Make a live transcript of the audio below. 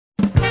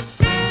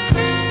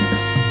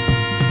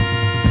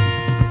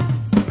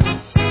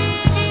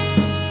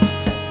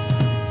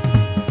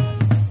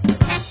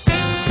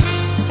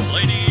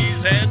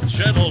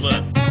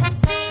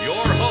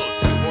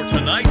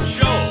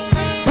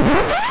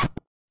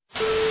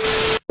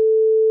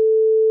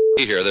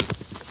Here,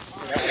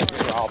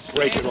 I'll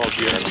break it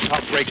over your.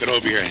 I'll break it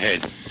over your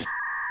head.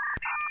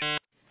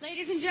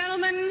 Ladies and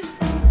gentlemen,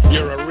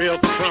 You're a real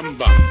crumb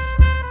bum.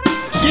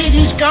 See,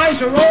 these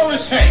guys are all the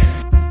same.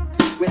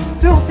 With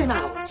filthy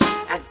mouths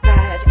and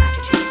bad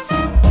attitudes.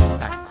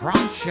 The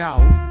Crumb Show.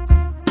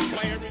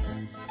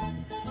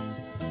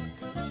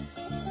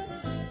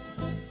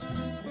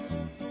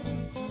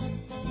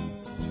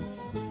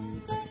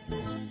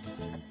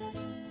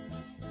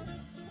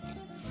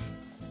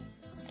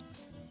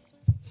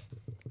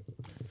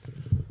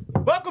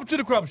 Welcome to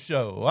the Crumb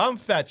Show. I'm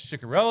Fat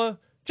Chicarella,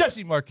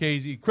 Jesse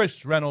Marchese,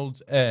 Chris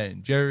Reynolds,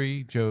 and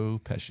Jerry Joe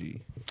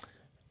Pesci.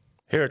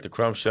 Here at the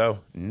Crumb Show,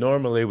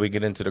 normally we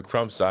get into the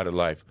crumb side of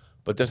life,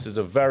 but this is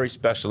a very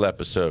special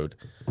episode.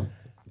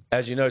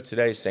 As you know,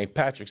 today is St.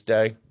 Patrick's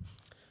Day,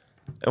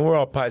 and we're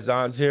all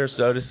Paisans here,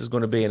 so this is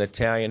going to be an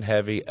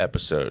Italian-heavy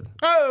episode.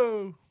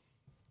 Oh!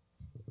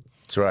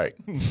 That's right.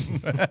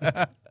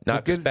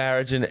 Not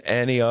disparaging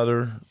any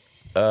other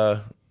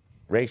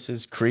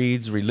races,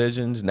 creeds,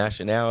 religions,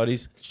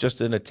 nationalities. It's just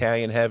an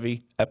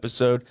Italian-heavy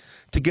episode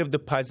to give the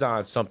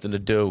Paisans something to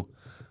do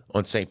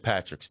on St.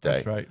 Patrick's Day.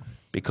 That's right.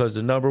 Because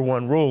the number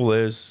one rule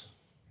is...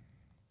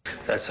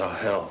 That's our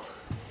hell.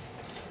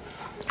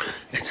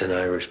 It's an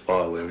Irish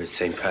bar where it's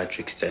St.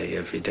 Patrick's Day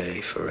every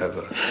day,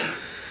 forever.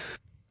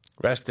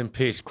 Rest in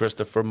peace,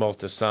 Christopher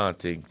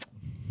Moltisanti.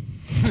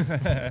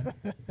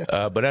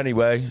 But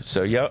anyway,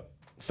 so, yep.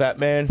 Fat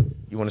Man,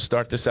 you want to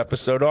start this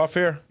episode off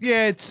here?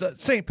 Yeah, it's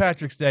St.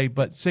 Patrick's Day,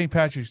 but St.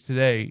 Patrick's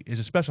today is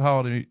a special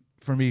holiday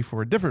for me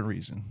for a different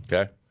reason.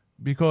 Okay.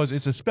 Because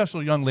it's a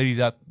special young lady's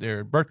out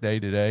there birthday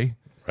today,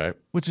 Right.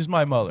 which is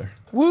my mother,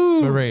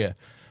 Woo! Maria.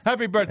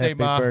 Happy birthday,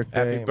 Happy Ma. birthday.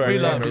 Happy birthday, We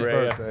love you.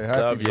 Maria.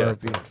 Happy Love you.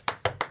 birthday.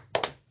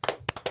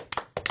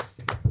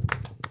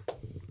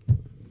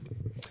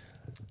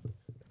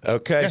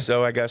 Okay, Yeah.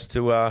 so I guess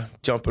to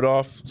jump it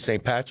off,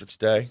 St. Patrick's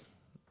Day.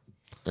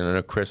 And I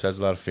know Chris has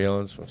a lot of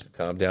feelings. Wants to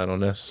calm down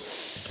on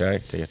this. Okay,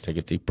 take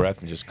a deep breath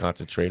and just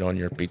concentrate on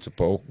your pizza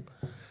pole.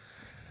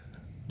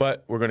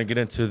 But we're going to get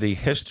into the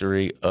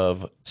history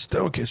of...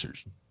 Stone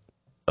Kissers.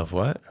 Of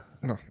what?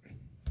 No.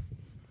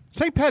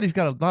 St. Patty's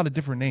got a lot of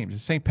different names.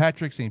 It's St.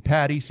 Patrick, St.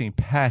 Patty, St.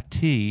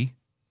 Patty.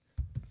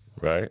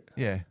 Right?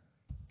 Yeah.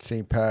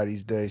 St.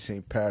 Patty's Day,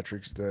 St.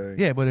 Patrick's Day.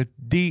 Yeah, but a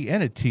D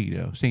and a T,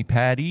 though. St.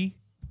 Patty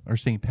or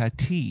St.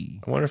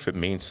 Patty. I wonder if it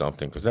means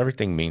something, because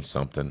everything means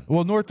something.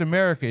 Well, North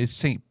America is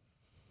St.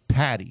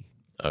 Patty.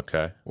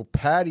 Okay. Well,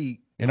 Patty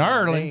In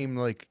Ireland.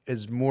 name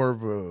is more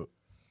of a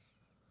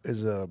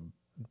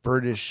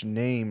British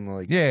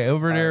name. Yeah,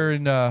 over there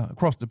in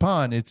across the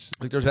pond, it's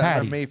there's an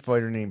Patty. MMA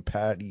fighter named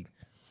Patty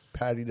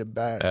the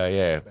Bat.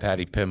 Yeah,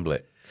 Patty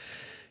Pimblett.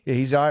 Yeah,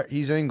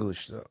 he's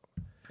English though.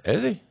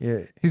 Is he? Yeah.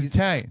 He's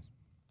Italian.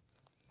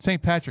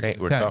 St. Patrick.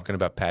 We're Italian. talking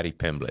about Patty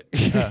Pimblett.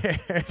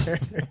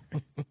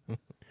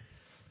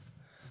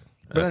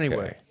 But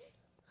anyway,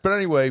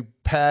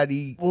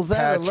 Patty. Well,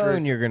 that Patrick,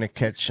 alone you're going to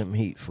catch some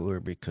heat for,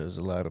 because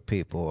a lot of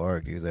people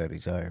argue that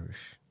he's Irish.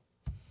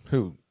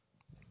 Who?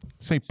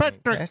 St.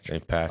 Patrick.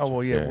 St. Patrick. Oh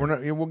well, yeah. We're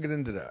not. Yeah, we'll get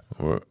into that.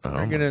 We're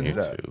get into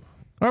that.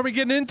 Are we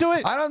getting into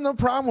it? I don't have no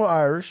problem with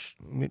Irish.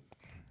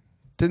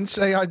 Didn't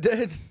say I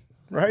did,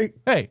 right?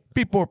 Hey,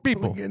 people are What are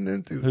people. we getting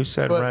into? Who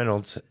said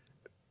Reynolds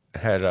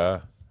had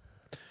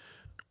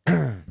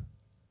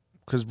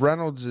Because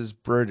Reynolds is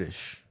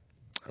British.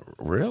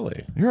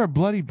 Really? You're a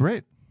bloody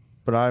Brit.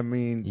 But I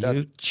mean,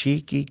 You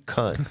cheeky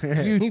cunt.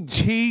 You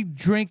tea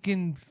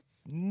drinking,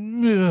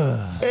 you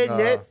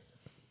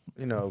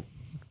know,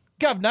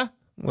 governor.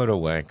 What a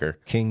wanker.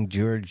 King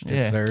George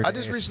Yeah. III. I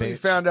just recently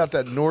found out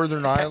that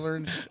Northern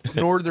Ireland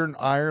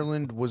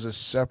was a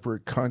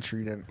separate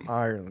country than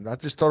Ireland. I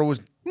just thought it was.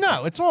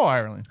 No, it's all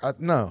Ireland.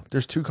 No,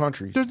 there's two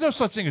countries. There's no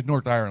such thing as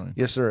North Ireland.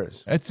 Yes, there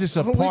is. It's just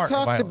a Well, we part of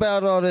talked Ireland.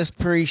 about all this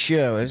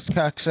pre-show. This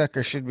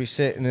cocksucker should be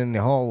sitting in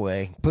the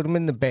hallway. Put him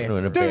in the bed.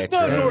 There's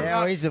no And North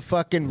now he's a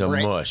fucking The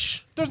Brit.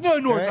 mush. There's no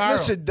North Ireland.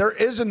 Listen, there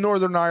is a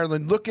Northern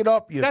Ireland. Look it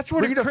up. You That's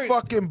where read a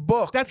fucking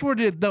book. That's where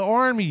the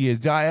army is,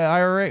 the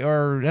IRA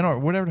or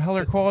whatever the hell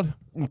they're called.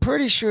 I'm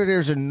pretty sure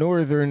there's a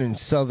northern and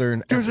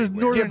southern. There's a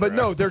everywhere. northern. Yeah, but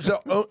no, there's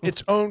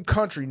its own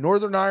country.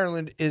 Northern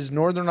Ireland is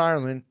Northern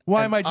Ireland.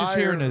 Why and am I just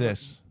hearing of Ireland-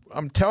 this?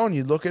 I'm telling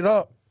you, look it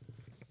up.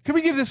 Can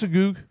we give this a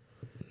goog?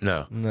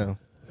 No. No.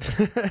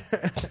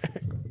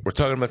 We're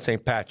talking about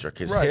St. Patrick.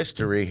 His Right.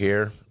 history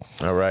here.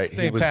 All right. He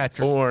St. was Patrick.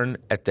 born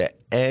at the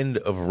end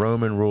of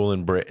Roman rule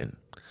in Britain.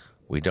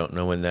 We don't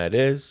know when that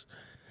is.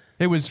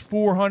 It was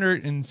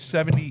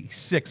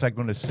 476, I'm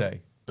going to say.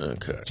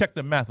 Okay. Check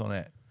the math on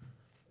that.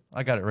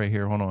 I got it right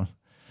here. Hold on.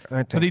 I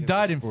think But he it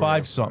died was in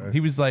 405. something. He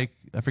was like,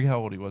 I forget how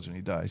old he was when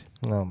he died.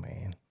 Oh,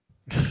 man.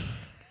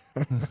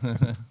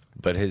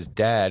 But his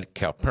dad,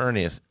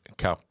 Calpurnius,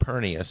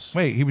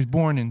 Wait, he was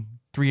born in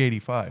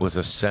 385. was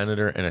a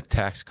senator and a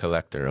tax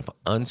collector of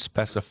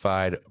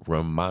unspecified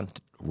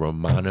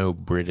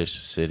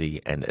Romano-British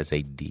city and as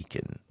a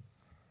deacon.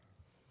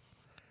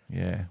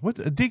 Yeah. What?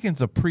 A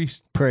deacon's a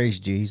priest Praise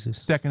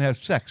Jesus. that can have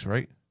sex,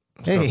 right?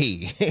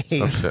 Hey.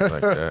 Some shit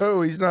like that.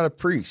 Oh, he's not a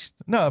priest.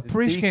 No, a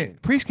priest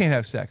can't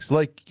have sex.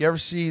 Like, you ever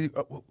see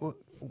what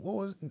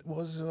was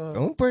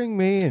Don't bring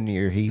me in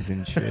your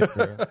heathen shit,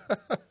 bro.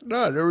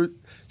 No, there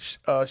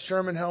was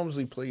Sherman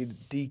Helmsley played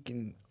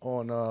deacon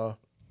on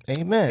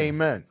Amen.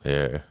 Amen.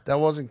 Yeah. That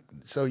wasn't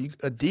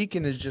a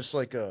deacon is just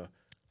like a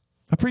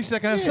priest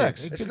that can have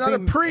sex. It's not a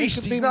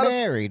priest. He's not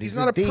married. He's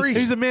not a priest.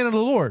 He's a man of the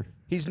Lord.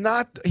 He's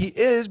not. He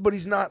is, but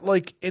he's not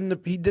like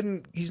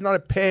he's not a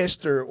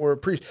pastor or a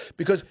priest,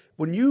 because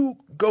when you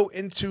go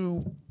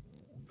into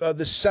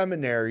the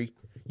seminary,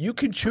 you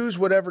can choose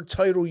whatever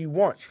title you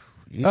want.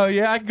 Oh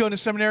yeah, I can go to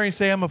seminary and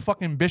say I'm a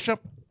fucking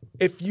bishop.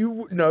 If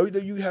you know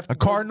that you have to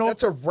cardinal.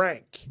 That's a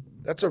rank.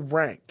 That's a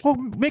rank. Well,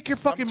 make your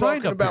fucking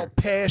mind up. I'm talking about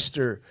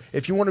pastor.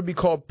 If you want to be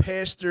called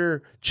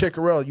Pastor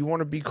Ciccarella, you want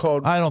to be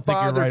called I don't think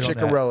Father you're right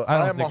Ciccarella.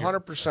 on that. I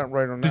am 100%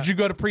 right on that. Did you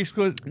go to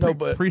preschool? No,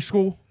 but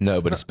preschool.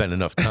 No, but I spent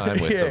enough time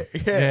with them.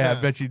 Yeah,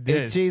 I bet you did.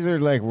 It's either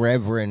like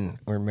reverend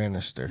or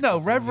minister. No,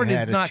 reverend you is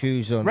had to not.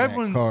 choose on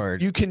Reverend, that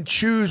card. You can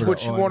choose for what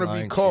the you want to be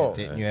online called.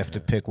 shit. Didn't you have to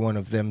pick one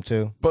of them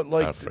too? But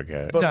like, I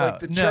forget. But no, like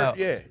the church,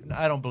 yeah.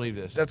 I don't believe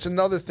this. That's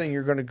another thing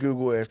you're going to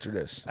Google after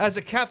this. As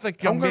a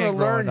Catholic young I'm gonna man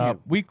growing learn up,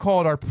 you. we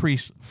called our priests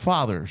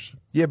fathers.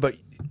 Yeah, but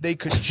they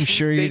could. You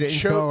sure you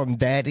didn't call him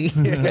daddy?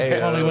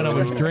 Only when I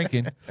was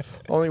drinking.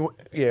 Only or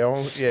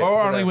whatever.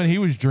 only when he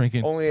was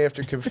drinking. Only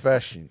after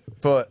confession.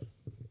 But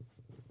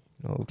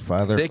Old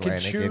Father they can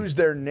Flanagan. choose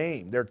their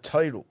name, their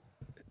title.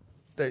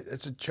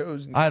 It's a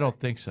chosen. I don't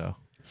think so.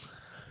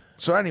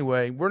 So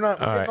anyway, we're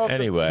not. All right.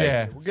 Anyway.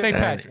 Yeah, St.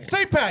 Patrick.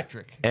 St.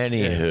 Patrick.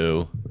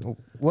 Anywho.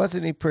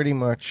 Wasn't he pretty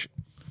much?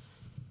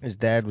 His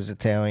dad was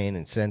Italian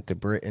and sent to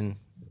Britain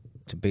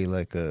to be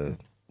like a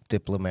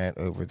diplomat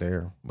over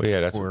there. Well, yeah,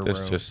 that's what this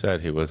Rome. just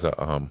said. He was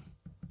a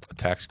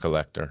tax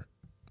collector.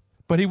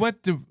 But he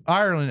went to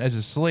Ireland as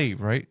a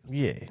slave, right?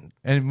 Yeah.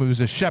 And was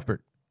a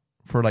shepherd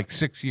for like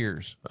 6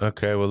 years.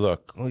 Okay, well,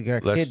 look. We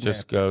got Let's kidnapped,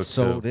 just go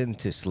sold to...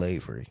 into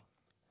slavery.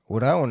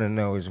 What I want to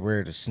know is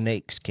where the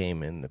snakes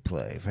came into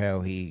play. Of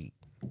how he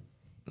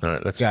All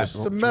right, let's got just...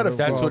 It's a metaphor.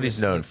 That's what he's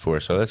known for,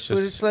 so let's But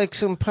just... it's like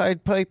some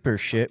Pied Piper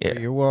shit Yeah. where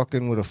you're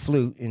walking with a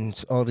flute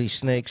and all these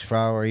snakes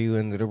follow you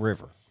into the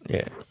river.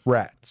 Yeah.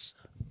 Rats.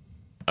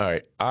 All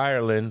right,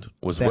 Ireland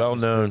was That well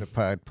was known the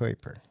Pied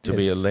Piper. to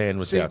be a land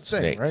Same without thing,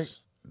 snakes. right?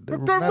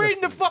 We're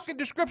reading the fucking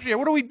description here.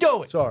 What are we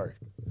doing? Sorry.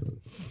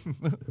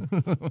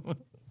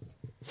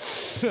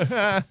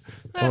 I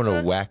want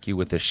to whack you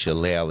with a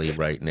shillelagh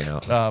right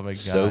now. Oh my god.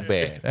 So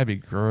bad. That'd be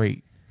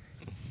great.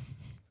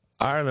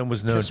 Ireland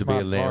was known Kiss to be my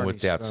a land Barney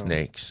without Stone.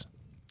 snakes,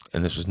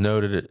 and this was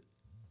noted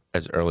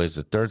as early as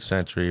the 3rd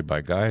century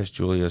by Gaius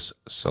Julius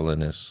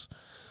Solinus,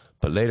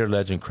 but later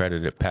legend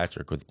credited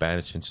Patrick with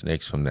banishing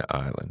snakes from the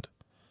island.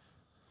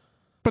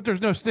 But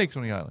there's no snakes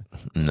on the island.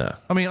 No,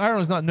 I mean,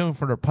 Ireland's not known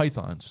for their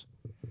pythons.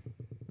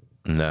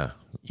 no.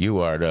 You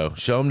are, though.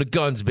 Show him the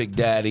guns, Big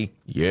Daddy.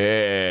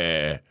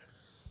 Yeah.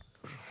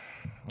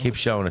 Keep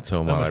showing it to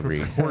him while I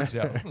read. Words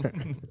out.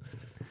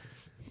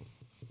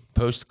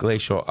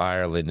 Post-glacial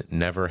Ireland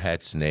never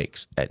had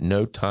snakes. At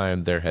no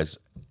time there has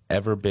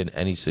ever been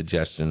any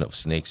suggestion of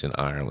snakes in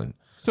Ireland.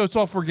 So it's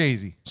all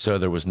fugazi. So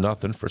there was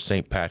nothing for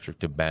St. Patrick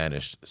to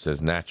banish,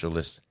 says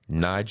naturalist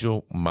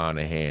Nigel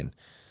Monaghan.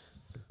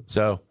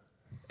 So,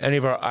 any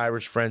of our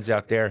Irish friends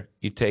out there,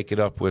 you take it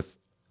up with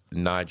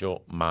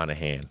Nigel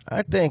Monaghan.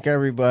 I think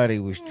everybody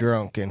was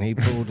drunk and he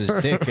pulled his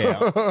dick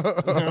out.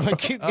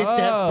 Like, you get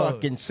that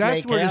fucking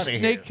snake That's where out the of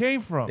snake here.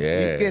 came from.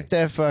 Yeah. You get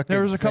that fucking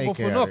There was a couple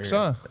snake out of Fanooks,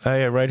 here. huh? Oh,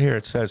 yeah, right here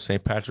it says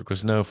St. Patrick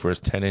was known for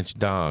his 10-inch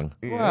dong.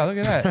 Wow, look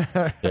at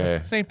that.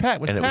 Yeah. St. Pat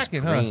was And it was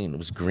packing, huh? green. It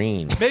was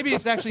green. Maybe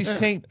it's actually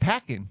St.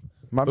 Packing.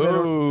 My middle,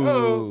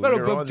 Oh, little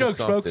you're book onto jokes,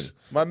 something. folks.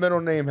 my middle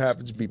name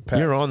happens to be Pat.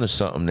 You're on to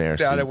something there.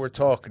 Now See, that we're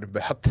talking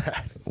about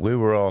that. we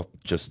were all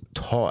just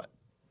taught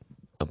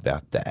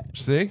about that.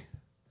 See?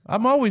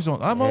 I'm always on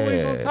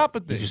top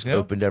of You things. just you know?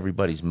 opened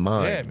everybody's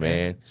mind, Yeah,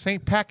 man.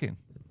 St. Packing.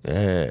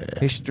 Yeah.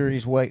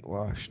 History's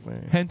whitewashed,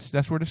 man. Hence,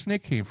 that's where the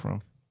snake came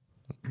from.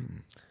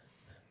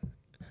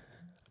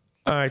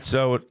 All right,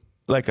 so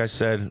like I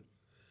said,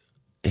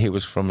 he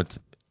was from it.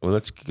 Well,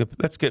 let's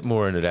get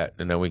more into that,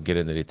 and then we get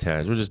into the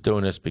Italians. We're just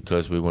doing this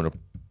because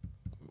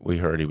we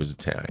heard he was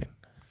Italian.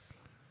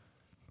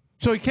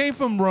 So he came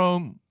from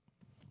Rome,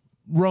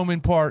 Roman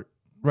part,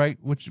 right?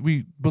 Which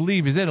we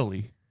believe is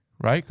Italy,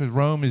 right? Because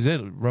Rome is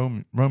Italy,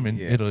 Roman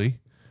Italy.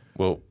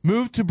 Well,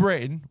 Moved to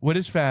Britain with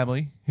his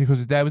family because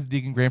his dad was a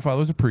deacon, grandfather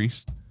was a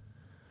priest.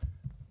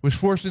 Was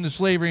forced into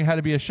slavery and had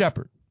to be a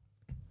shepherd.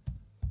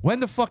 When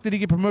the fuck did he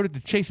get promoted to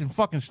chasing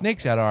fucking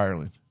snakes out of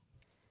Ireland?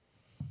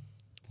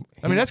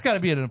 I mean, that's got to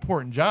be an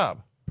important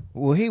job.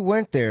 Well, he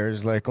went there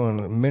as like on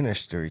a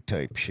ministry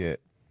type shit.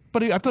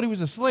 But I thought he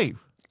was a slave.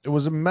 It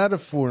was a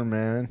metaphor,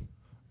 man.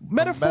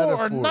 Metaphor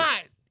or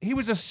not, he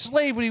was a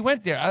slave when he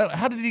went there.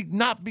 How did he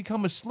not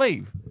become a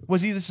slave?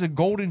 Was he just a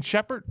golden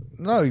shepherd?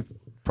 No, he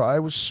probably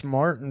was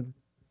smart and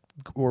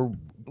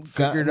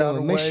figured out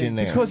a way.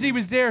 missionary. Because he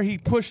was there, he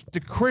pushed the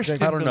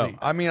Christian I don't know. belief.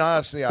 I mean,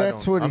 honestly, I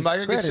That's don't. what I'm he's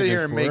not gonna sit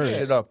here and make credited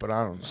for. shit up, but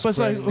I don't know. But it's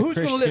like, who's going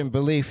Christian to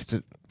belief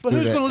to But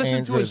who's going to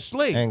listen to a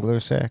slave?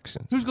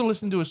 Anglo-Saxon. Who's going to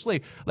listen to a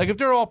slave? Like, if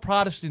they're all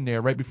Protestant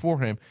there right before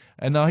him,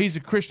 and now he's a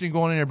Christian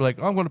going in there, be like,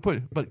 I'm going to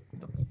put, but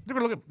they're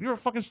going to look at, you're a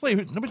fucking slave.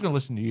 Nobody's going to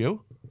listen to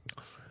you.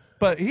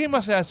 But he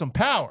must have had some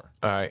power.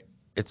 All right.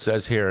 It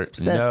says here,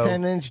 That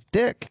 10-inch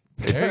dick.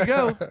 There you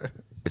go.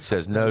 It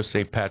says, no,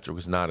 St. Patrick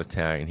was not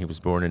Italian. He was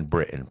born in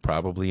Britain,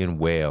 probably in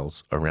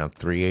Wales, around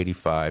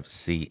 385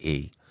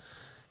 CE.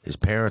 His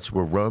parents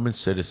were Roman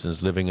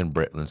citizens living in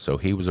Britain, so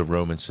he was a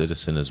Roman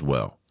citizen as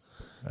well.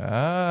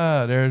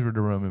 Ah, there's where the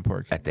Roman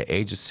part came. At the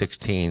age of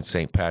 16,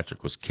 St.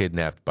 Patrick was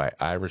kidnapped by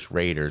Irish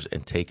raiders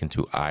and taken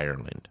to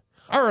Ireland,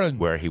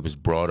 where he was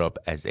brought up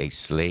as a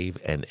slave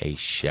and a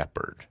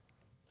shepherd.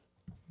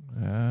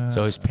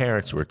 So his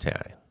parents were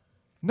Italian.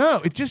 No,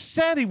 it just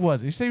said he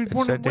wasn't. He said he was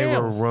born in they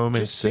Wales. were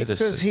Roman Just citizens.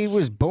 because he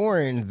was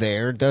born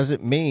there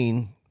doesn't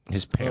mean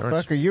His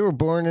parents. Motherfucker, you were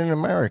born in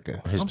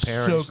America. His I'm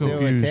parents. so Still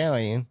confused.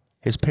 Italian.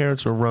 His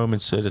parents were Roman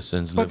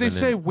citizens. But they living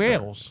say in,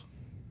 Wales.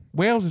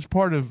 Wales is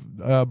part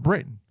of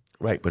Britain.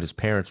 Right, but his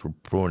parents were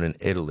born in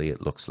Italy.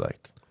 It looks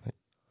like.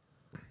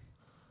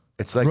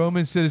 It's like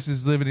Roman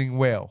citizens living in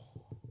Wales.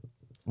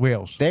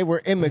 They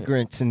were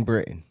immigrants in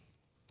Britain.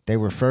 They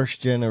were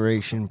first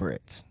generation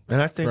Brits.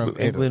 And I think from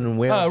England Italy. and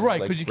Wales. Oh, is right,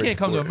 like because you can't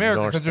come to Bridgeport and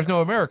America because there's Northstown.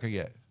 no America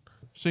yet.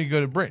 So you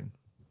go to Britain.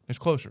 It's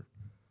closer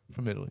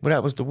from Italy. Well,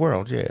 that was the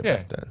world, yeah. Yeah,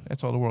 back then.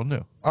 that's all the world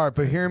knew. All right,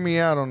 but hear me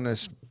out on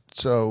this.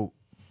 So,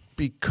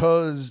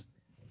 because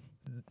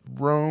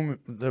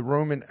the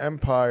Roman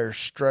Empire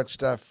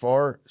stretched that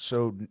far,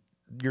 so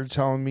you're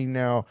telling me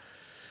now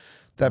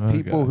that Oh,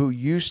 people God. who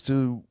used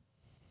to,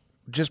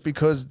 just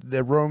because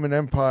the Roman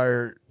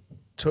Empire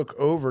took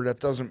over, that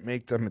doesn't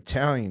make them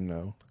Italian,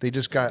 though.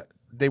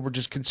 They were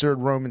just considered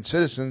Roman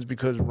citizens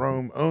because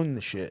Rome owned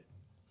the shit.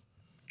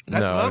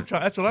 That's No, what I'm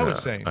trying. That's what I was no,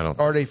 saying. I don't.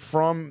 Are they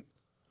from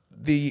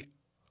the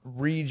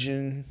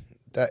region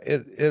that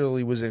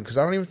Italy was in? Because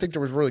I don't even think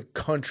there was really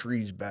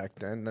countries back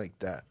then like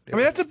that. I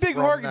mean, that's a big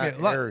From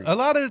argument. that area. A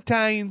lot of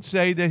Italians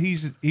say that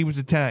he was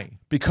Italian.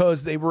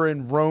 Because they were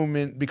in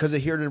Roman, because they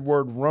hear the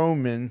word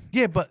Roman,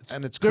 Yeah, but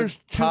and it there's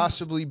could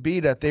possibly be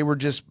that they were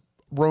just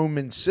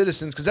Roman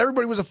citizens, because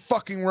everybody was a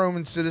fucking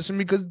Roman citizen,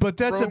 because But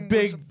that's Rome a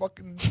big was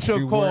fucking... so-called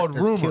You weren't,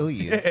 they'll rumor. kill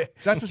you. Yeah.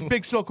 That's a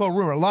big so-called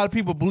rumor. A lot of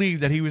people believe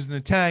that he was an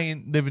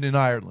Italian living in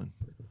Ireland.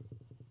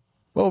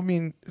 Well, I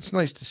mean, it's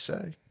nice to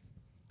say.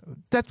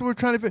 That's what we're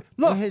trying to figure.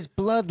 Well, Look, his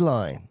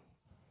bloodline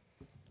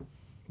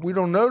We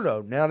don't know,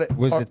 though. Now that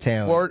was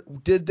Italian. Or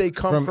did they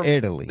come From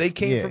Italy. They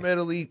came Yeah. from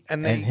Italy,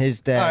 and they... and his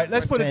dad all right,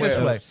 let's put it this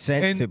was way.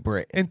 sent to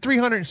Britain. In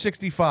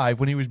 365,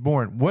 when he was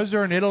born, was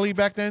there an Italy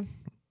back then?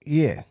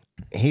 Yeah.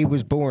 He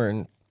was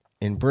born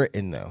in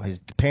Britain, though. His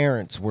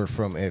parents were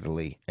from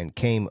Italy and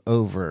came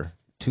over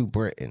to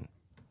Britain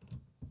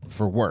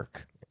for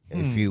work,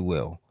 if you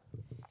will.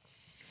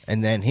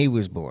 And then he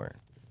was born.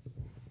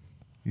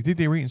 You think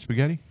they were eating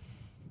spaghetti?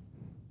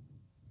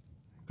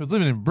 Because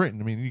living in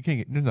Britain, I mean, you can't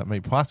get. There's not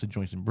many pasta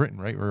joints in Britain,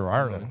 right? Or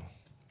Ireland.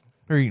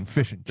 They're eating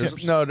fish and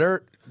chips.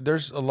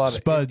 There's a lot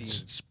Spuds. of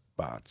Indian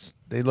spots.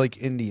 They like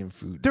Indian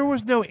food. There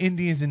was no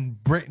Indians in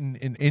Britain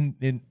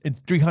in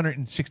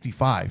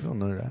 365. I don't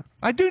know that.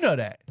 I do know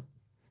that.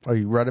 Oh,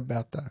 you read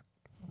about that?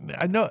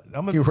 I know.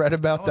 You read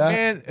about that?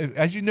 Man,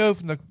 as you know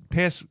from the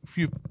past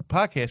few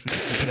podcasts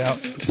we put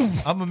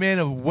out, I'm a man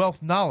of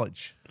wealth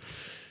knowledge.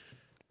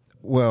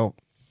 Well,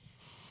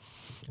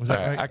 Was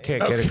that right? I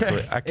can't get a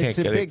clear. I can't it's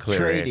a get a big clear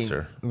trading.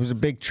 answer. It was a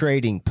big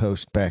trading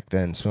post back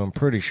then, so I'm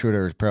pretty sure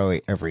there was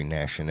probably every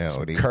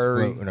nationality Some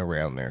curry. floating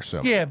around there.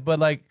 So Yeah, but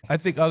like I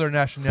think other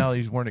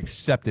nationalities weren't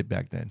accepted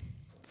back then.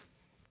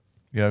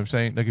 You know what I'm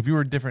saying? Like if you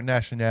were a different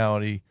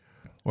nationality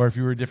or if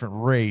you were a different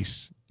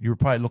race, you were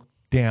probably looked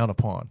down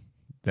upon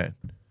then.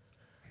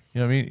 You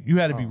know what I mean? You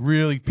had to be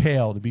really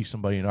pale to be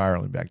somebody in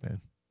Ireland back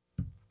then.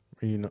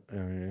 You know,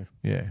 yeah.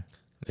 Yeah.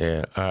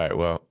 Yeah. All right.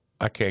 Well,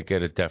 I can't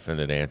get a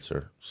definite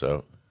answer.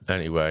 So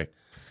anyway,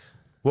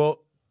 well,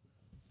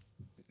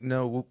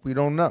 No, we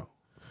don't know.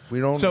 We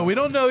don't. So know. we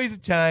don't know he's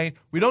Italian.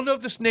 We don't know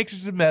if the snakes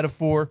is a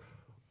metaphor.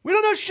 We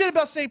don't know shit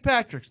about St.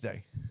 Patrick's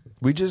Day.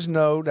 We just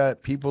know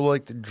that people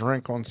like to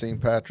drink on St.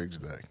 Patrick's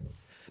Day,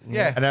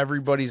 Yeah. and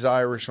everybody's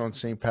Irish on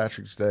St.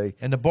 Patrick's Day.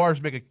 And the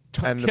bars make a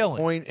And killing.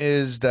 the point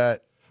is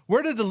that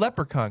Where did the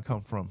leprechaun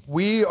come from?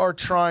 we are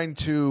trying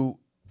to.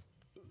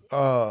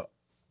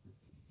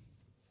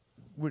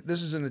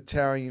 This is an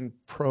Italian,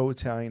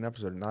 pro-Italian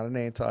episode, not an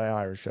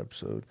anti-Irish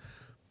episode,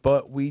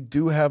 but we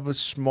do have a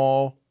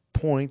small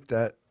point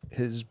that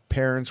his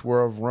parents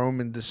were of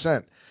Roman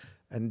descent,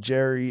 and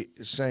Jerry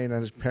is saying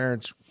that his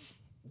parents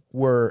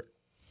were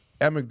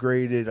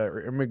immigrated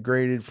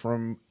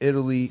from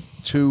Italy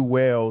to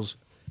Wales,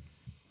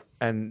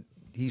 and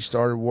he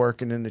started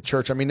working in the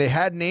church. I mean, they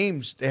had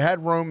names. They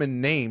had Roman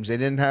names. They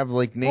didn't have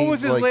like names. What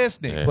was his like,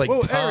 last name? Like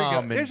Well, Tom there we go.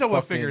 and Here's how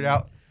we'll fucking figure it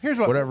out. Here's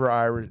what. whatever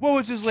Irish. What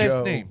was his last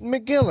Joe. name?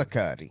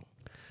 McGillicuddy.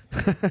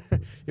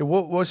 It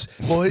was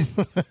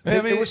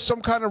it was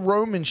some kind of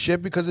Roman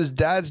shit because his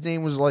dad's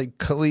name was like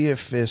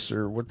Cleophas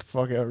or what the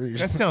fuck ever.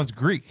 That sounds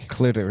Greek.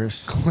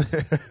 Clitoris.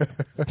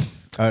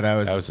 Oh,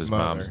 that was his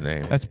mom's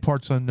name. That's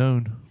parts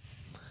unknown.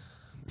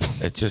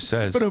 It just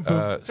says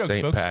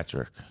St.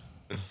 Patrick.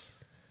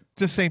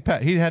 Just St.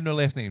 Pat. He had no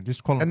last name.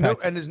 Just call him Patrick.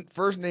 And his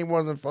first name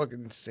wasn't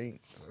fucking Saint.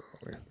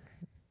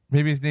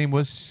 Maybe his name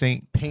was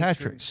St.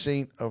 Patrick.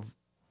 Saint of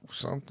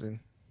something.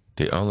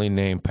 The only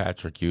name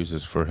Patrick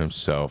uses for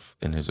himself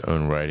in his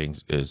own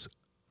writings is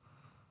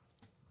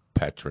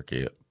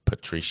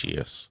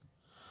Patricius,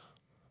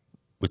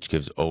 which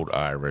gives Old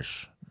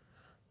Irish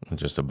and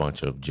just a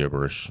bunch of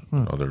gibberish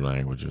in other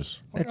languages.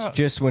 That's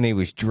just when he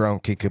was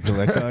drunk. He could be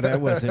like, "Oh,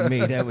 that wasn't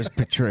me. That was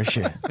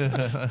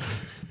Patricia."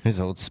 His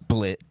old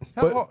split.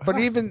 But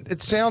even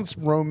it sounds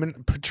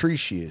Roman.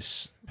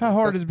 Patricius. How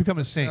hard is it to become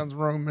a saint? Sounds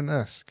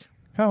Romanesque.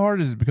 How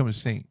hard is it to become a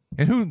saint?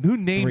 And who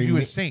named you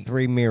a saint?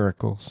 3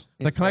 miracles.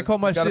 Like, can I call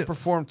myself? Got to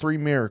perform 3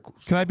 miracles.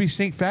 Can I be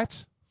Saint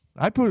Fats?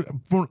 For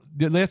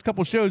the last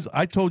couple shows,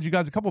 I told you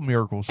guys a couple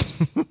miracles.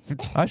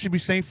 I should be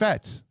Saint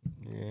Fats.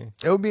 Yeah.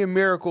 It would be a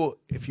miracle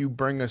if you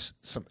bring us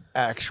some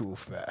actual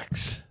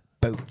facts.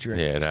 Boat drink.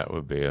 Yeah, that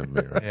would be a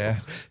miracle. Yeah.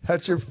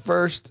 That's your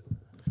first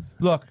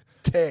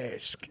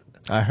task.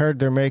 I heard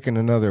they're making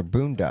another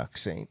Boondock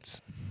Saints.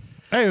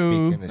 Hey,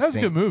 Speaking of that was a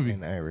good saints movie.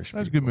 and Irish That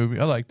was a good movie.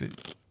 I liked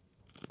it.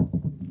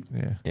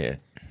 Yeah. Yeah.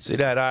 See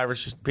that,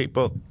 Irish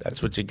people?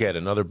 That's what you get.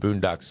 Another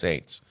Boondock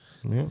Saints.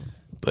 Yeah.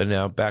 But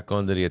now back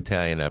onto the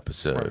Italian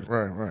episode.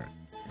 Right.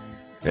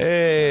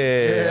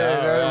 Hey.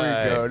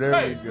 There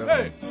we go.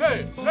 There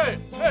we go.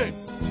 Hey.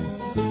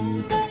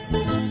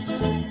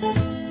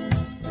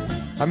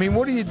 I mean,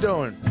 what are you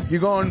doing? You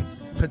going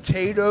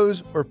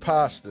potatoes or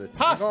pasta?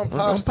 Pasta. You're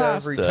going pasta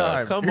every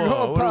time. Come You're on.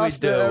 going What are we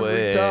pasta doing?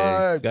 every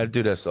time. Got to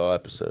do this all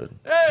episode.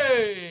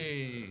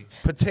 Hey.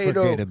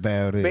 Potato. Forget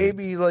about it.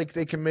 Maybe like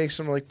they can make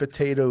some like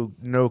potato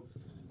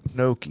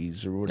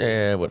gnocchis or whatever.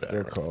 Yeah, whatever.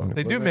 They're called.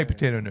 They do make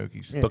potato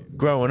gnocchis. Yeah. But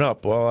growing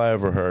up, all I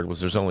ever heard was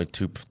there's only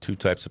two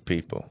types of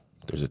people.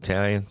 There's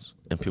Italians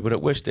and people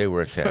that wish they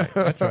were Italian.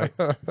 That's right.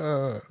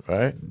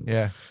 Right?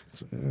 Yeah.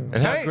 And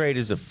how great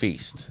is a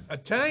feast?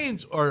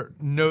 Italians are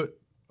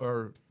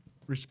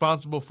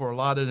responsible for a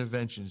lot of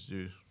inventions,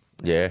 dude.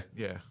 Yeah.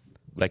 Yeah.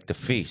 Like the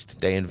feast.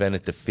 They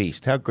invented the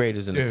feast. How great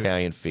is an Dude,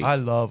 Italian feast? I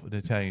love an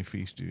Italian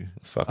feast, dude.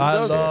 Fucking I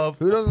shit. love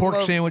Who doesn't pork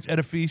love- sandwich at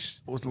a feast.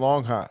 With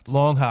long hots.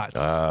 Long hots.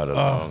 Ah, the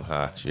long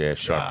hots. Yeah,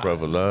 sharp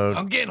provolone.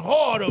 I'm getting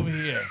hard over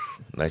here.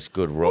 Nice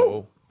good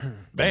roll.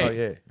 Bang. Oh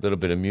yeah. Little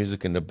bit of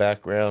music in the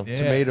background. Yeah.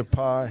 Tomato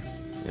pie.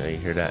 Yeah, you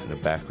hear that in the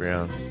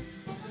background.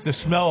 The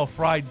smell of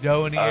fried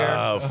dough in the air.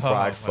 Oh,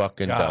 fried my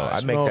fucking dough. God. I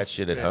make Smell- that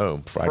shit at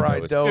home. Fried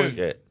Fried dough. dough is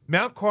shit.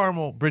 Mount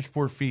Carmel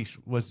Bridgeport Feast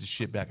was the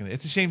shit back in the day.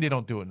 It's a shame they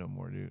don't do it no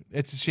more, dude.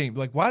 It's a shame.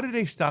 Like, why did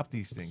they stop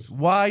these things?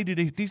 Why did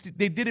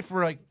they did it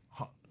for like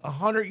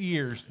 100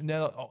 years, and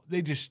now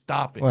they just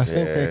stop it. Well, I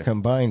think Yeah. they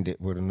combined it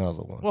with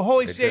another one. Well,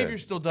 Holy They Savior did.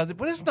 still does it,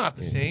 but it's not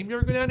the same. You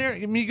ever go down there? I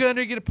mean, you go down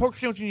there, get a pork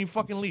sandwich, and you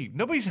fucking leave.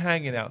 Nobody's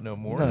hanging out no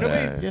more. No,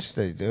 Nobody's, yes,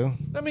 they do.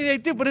 I mean, they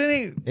do, but it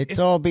ain't. It's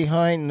all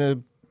behind the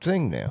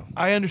thing now.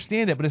 I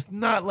understand that, but it's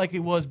not like it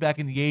was back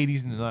in the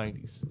 80s and the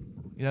 90s.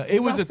 You know, it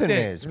was Nothing a thing.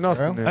 is,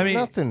 Nothing bro. is. I mean,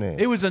 Nothing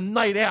is. it was a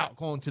night out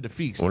going to the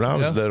feast. When I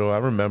you was know? little, I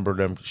remember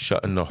them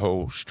shutting the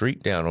whole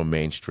street down on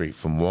Main Street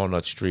from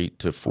Walnut Street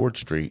to Ford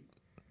Street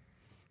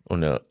on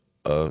the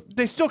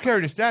They still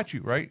carry the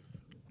statue, right?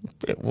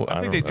 well,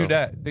 I think don't they do know.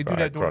 that. They do Right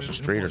that during across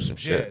the street or some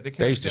yeah, shit. they They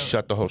carry used to it down.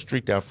 shut the whole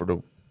street down for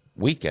the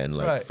weekend,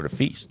 like Right. for the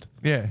feast.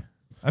 Yeah.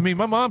 I mean,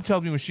 my mom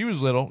tells me when she was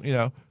little, you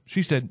know,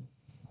 she said,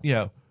 you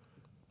know,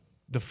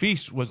 the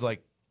feast was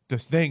like the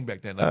thing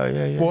back then. Like, Oh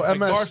yeah, yeah. Well, Like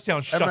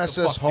Bardstown shut the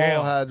MSS fuck Hall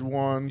down. had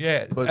one.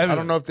 yeah. but I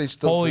don't know if they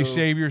still Holy do.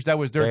 Saviors, that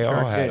was their They all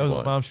church. had That was one.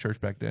 my mom's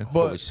church back then.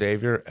 Holy But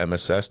Savior,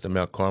 MSS, the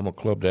Mount Carmel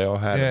Club, they all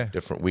had Yeah.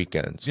 different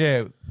weekends.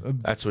 Yeah.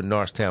 That's when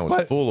Norristown was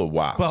But- full of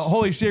wops. But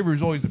Holy Savior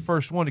was always the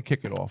first one to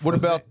kick it off. what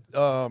wasn't about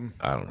it?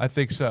 I don't know. I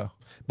think so.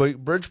 but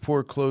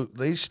Bridgeport closed?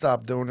 They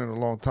stopped doing it a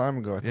long time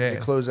ago. I think Yeah. they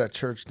closed that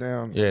church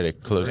down. Yeah, they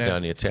closed Yeah.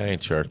 down the Italian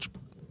church,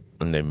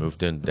 and they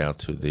moved in down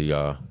to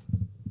the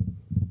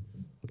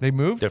They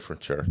moved?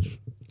 different church.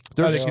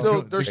 There's they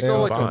still can- there's they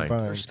still like combined.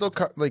 there's still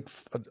like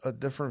a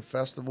different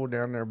festival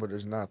down there, but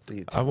there's not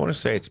the. I want to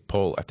say it's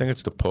I think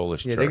it's the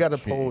Polish Yeah, church. they got a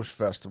Polish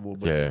festival,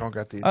 but Yeah. they don't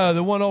got the.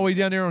 The one all the way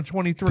down there on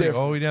 23. Different.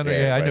 All the way down there.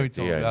 Yeah, Yeah, I know right. you're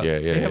talking Yeah, about. yeah,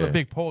 yeah, They have yeah. a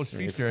big Polish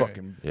feast there.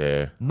 fucking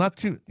Yeah. Not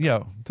too,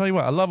 tell you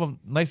what, I love them.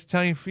 Nice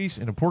Italian feast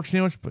and a pork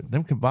sandwich, but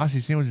them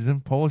kielbasa sandwiches,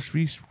 them Polish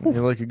feasts. you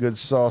like a good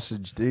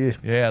sausage, do you?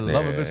 Yeah, I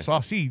love a Yeah. good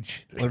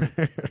sausage. I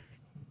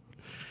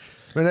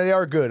mean, they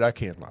are good. I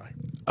can't lie.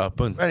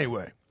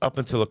 Anyway, Up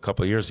until a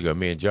couple of years ago,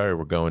 me and Jerry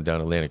were going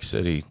down Atlantic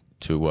City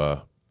to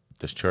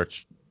this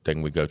church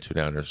thing we go to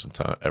down there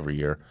sometime every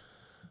year.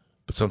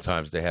 But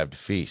sometimes they have the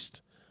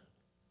feast.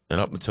 And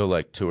up until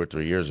like 2 or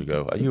 3 years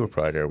ago, you were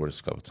probably there with us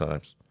a couple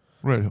times.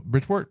 Right,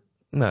 Bridgeport?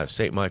 No,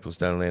 St. Michael's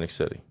down Atlantic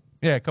City.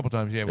 Yeah, a couple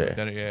times. Yeah, we Yeah.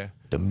 done it. Yeah,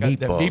 The Got meatballs.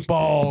 the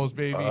meatballs,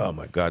 baby. Oh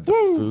my God, the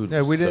food.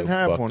 yeah, we was didn't so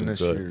have one fucking this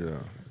good. year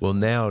though. Well,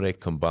 now they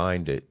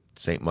combined it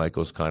St.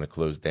 Michael's kind of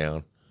closed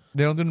down.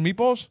 They don't do the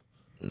meatballs?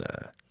 Nah.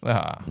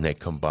 Ah. And they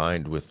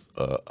combined with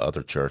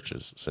other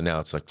churches. So now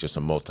it's like just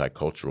a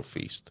multicultural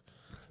feast.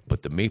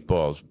 But the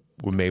meatballs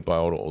were made by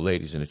all the old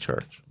ladies in the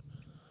church.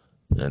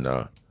 And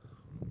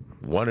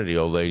one of the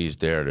old ladies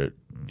there,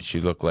 she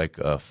looked like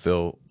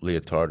Phil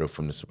Leotardo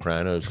from The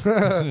Sopranos.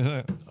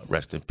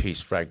 Rest in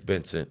peace, Frank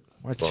Vincent.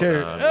 My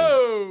chair,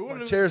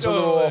 my chair's a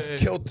little off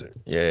kilter.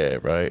 Yeah,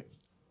 right.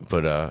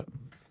 But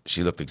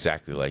she looked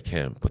exactly like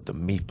him. But the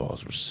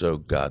meatballs were so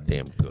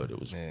goddamn good. It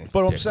was.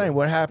 But I'm saying,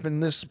 what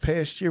happened this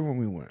past year when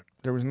we went?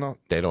 There was not.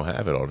 They don't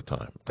have it all the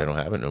time. They don't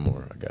have it no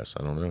more, I guess.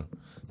 I don't know.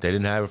 They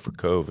didn't have it for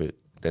COVID.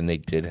 Then they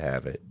did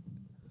have it.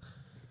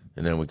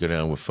 And then we go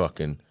down with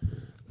fucking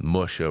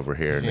mush over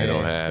here, and they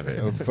don't have it.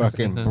 Oh,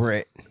 fucking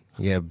Brit.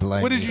 Yeah,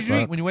 blind. What did you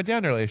eat when you went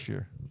down there last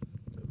year?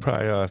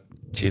 Probably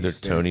either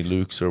Tony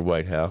Luke's or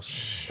White House.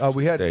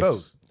 We had Steaks.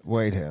 both.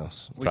 White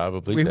House.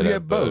 Probably. We could had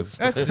have both.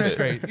 That's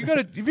great. If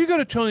you go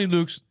to Tony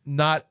Luke's,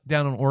 not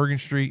down on Oregon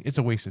Street, it's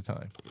a waste of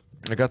time.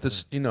 I got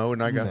this, and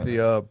I got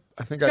the.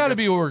 I think It's got to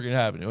be Oregon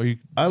Avenue. Or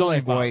I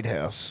like White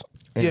House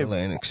in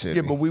Atlantic City.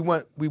 Yeah, but we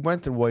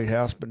went to White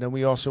House, but then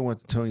we also went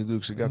to Tony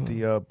Luke's. I got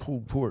the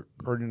pulled pork,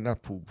 or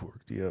not pulled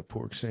pork, the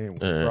pork sandwich,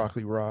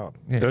 broccoli rabe.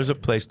 Yeah. There's a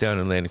place down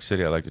in Atlantic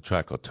City I like to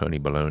try called Tony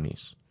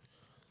Baloney's.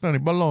 Tony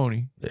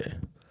Baloney. Yeah.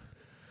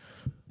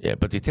 Yeah,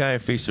 but the Italian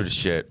feasts are the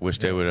shit. Wish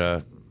they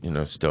would,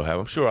 still have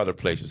them. I'm sure other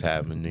places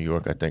have them in New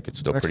York. I think it's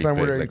still Next pretty time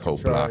we're big, there, like you whole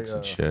can try, blocks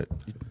and shit.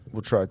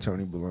 We'll try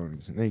Tony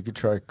Baloney's, and then you could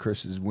try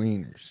Chris's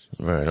wieners.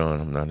 Right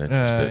on. I'm not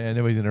interested. Yeah,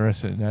 nobody's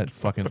interested in that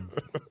fucking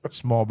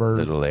small bird.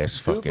 Little ass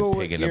fucking Google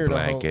pig what in a year the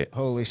blanket.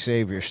 Holy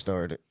Savior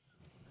started.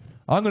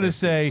 I'm going to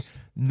say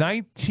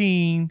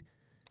 19.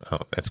 Oh,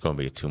 that's going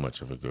to be too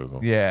much of a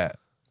Google. Yeah.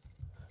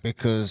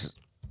 Because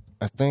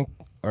I think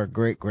our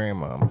great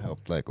grandmom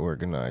helped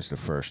organize the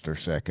first or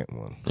second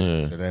one.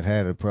 Yeah. So that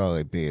had to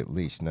probably be at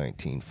least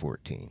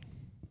 1914.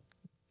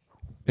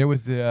 It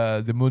was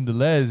the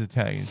Mondelez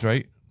Italians,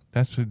 right?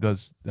 That's who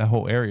does that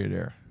whole area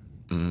there.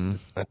 Mm-hmm.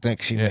 I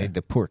think she made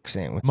the pork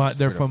sandwich.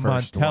 They're from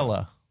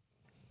Montella,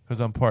 because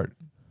I'm part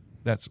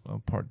that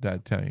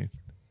Italian.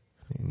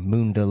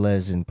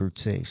 Mondelez and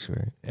Brutzes,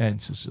 right?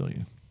 And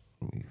Sicilian.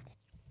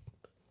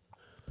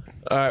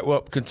 All right,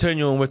 well,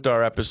 continuing with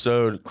our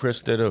episode,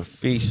 Chris did a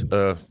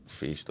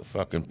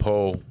fucking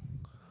poll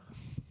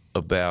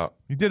about...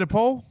 You did a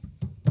poll?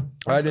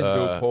 I didn't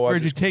do a poll.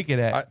 Where'd you take it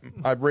at?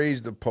 I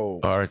raised a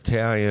poll. Our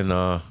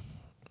Italian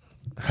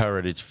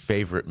heritage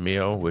favorite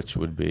meal, which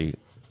would be...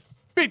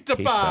 Pizza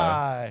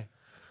pie!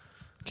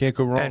 Can't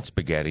go wrong. And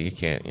spaghetti. You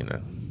can't,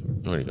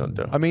 what are you going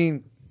to do? I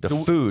mean...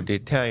 The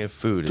Italian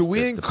food is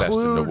the best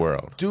in the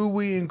world. Do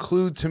we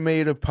include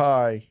tomato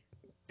pie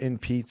in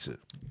pizza?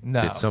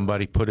 No. Did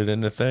somebody put it in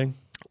the thing?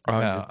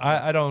 No,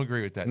 I don't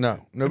agree with that. No.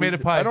 Tomato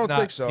pie I don't is not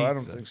think so.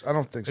 pizza. I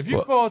don't think so. If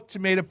you call it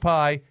tomato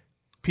pie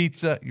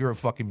pizza, you're a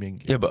fucking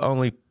mingy. Yeah, but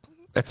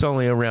that's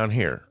only around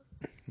here.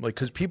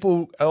 Because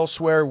people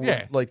elsewhere would,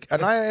 Yeah.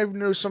 and I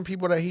know some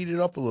people that heat it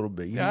up a little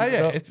bit. You Yeah, heat it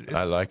yeah. up. It's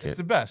I like It's it.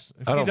 the best.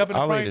 If you I'll heat it up in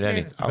a eat frying it pan,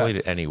 any. it's the I'll eat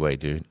best. it anyway,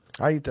 dude.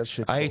 I eat that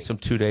shit. I ate some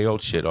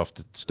 2-day-old shit off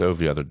the stove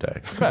the other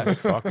day.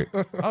 Best. Fuck it.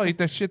 I'll eat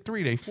that shit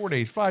 3 days, 4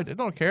 days, 5 days. I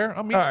don't care.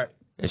 I'm eating. All right.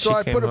 And So she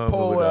I came put a home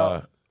poll with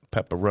out.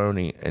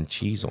 pepperoni and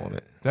cheese on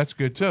it. That's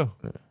good too.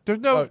 There's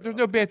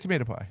no bad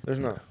tomato pie. There's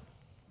not.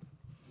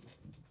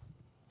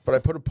 But I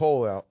put a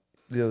poll out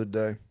the other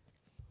day.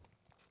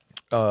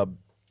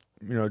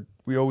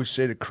 We always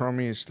say the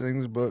crummiest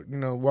things, but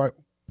what?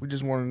 We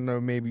just want to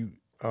know, maybe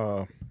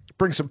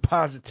bring some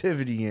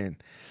positivity in.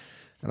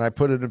 And I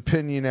put an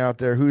opinion out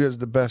there: who has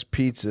the best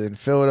pizza in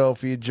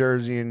Philadelphia,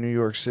 Jersey, and New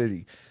York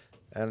City?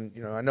 And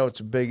I know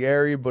it's a big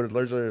area, but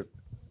there's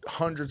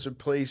hundreds of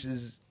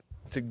places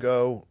to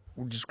go.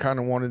 We just kind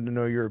of wanted to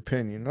know your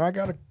opinion. And I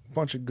got a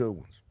bunch of good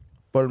ones,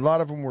 but a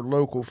lot of them were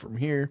local from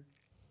here.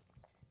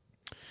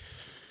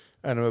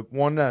 And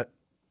one that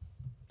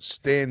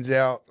stands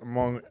out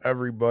among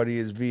everybody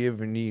is Via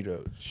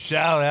Venito's.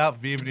 Shout out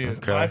Via Venito's.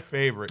 Okay. My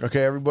favorite.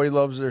 Okay, everybody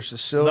loves their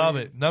Sicilian. Love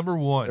it. Number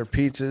one. Their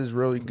pizza is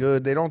really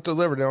good. They don't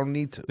deliver. They don't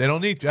need to. They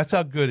don't need to. That's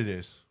how good it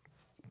is.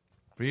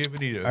 Via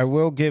Venito's. I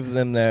will give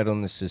them that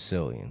on the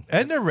Sicilian.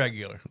 And they're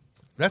regular.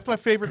 That's my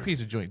favorite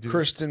pizza joint, dude.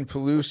 Kristen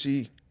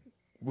Pelusi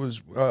was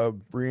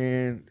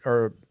Brie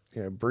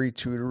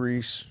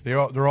Tudoris.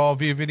 They're all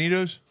Via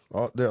Venito's?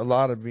 There are a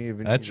lot of Via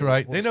Venito's. That's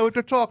right. They know what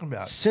they're talking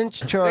about.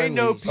 Since They Charlie,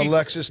 know pizza.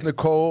 Alexis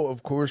Nicole,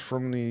 of course,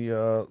 from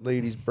the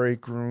ladies'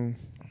 break room.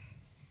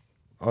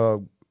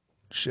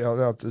 Shout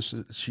out to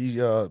she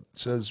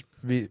says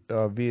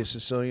via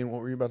Sicilian.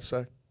 What were you about to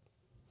say?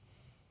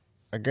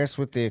 I guess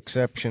with the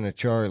exception of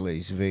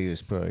Charlie's,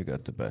 Via's probably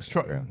got the best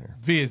around here.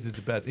 Via's is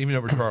the best, even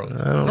over Charlie's.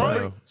 I don't Charlie,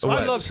 know.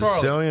 I love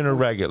Charlie's. Sicilian or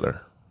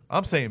regular?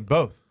 I'm saying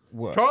both.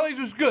 What? Charlie's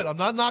was good. I'm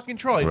not knocking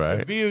Charlie's. Right.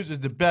 But Via's is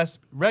the best,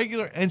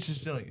 regular and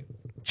Sicilian.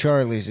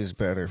 Charlie's is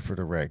better for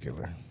the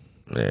regular.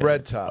 Yeah.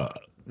 Red top.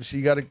 So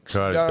you got to.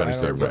 Charlie's got to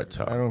say red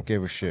top. I don't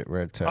give a shit.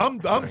 Red top.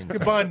 I'm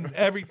combining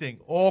everything,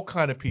 all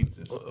kind of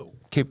pizzas.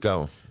 Keep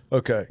going.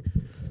 Okay.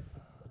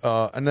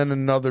 And then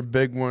another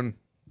big one.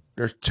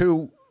 There's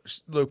two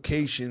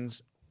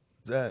locations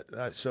that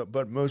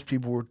but most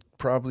people were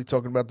probably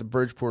talking about the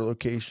Bridgeport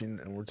location,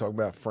 and we're talking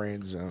about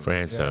Friend Zone.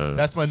 Friend Zone.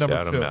 That's my number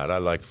Shout 'em 2. out. I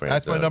like Friend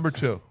That's Zone. my number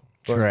 2.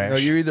 But, Trash.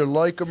 you either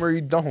like them or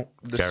you don't.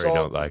 The Gary salt,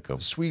 don't like 'em.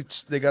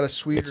 Sweets, they got a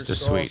sweeter It's the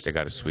sauce. sweet. They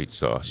got a sweet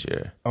sauce,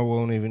 yeah. I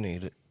won't even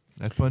eat it.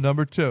 That's my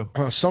number 2.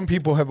 Some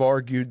people have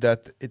argued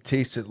that it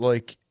tasted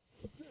like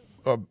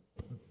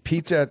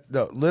pizza.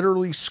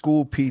 Literally,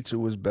 school pizza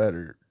was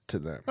better to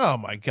them. Oh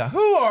my God,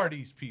 who are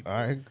these people?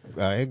 I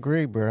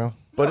agree, bro.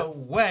 But no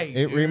way.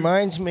 It dude.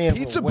 reminds me of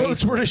Pizza a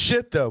boats wafer. were the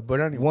shit, though. But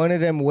anyway, One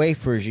of them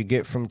wafers you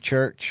get from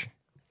church,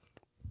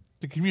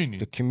 the communion.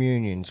 the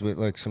communions with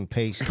like some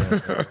paste on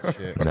it and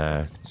shit.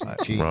 Nah,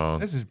 cheap. wrong.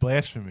 This is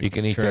blasphemy. You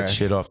can eat that Trash.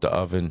 shit off the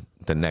oven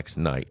the next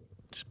night.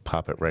 Just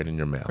pop it right in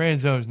your mouth. Friend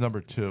Zone's number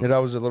 2. yeah, that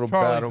was a little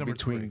Charlie's battle number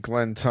between 3.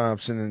 Glenn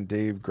Thompson and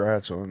Dave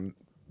Gratz on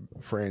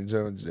Friend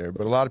Zones there.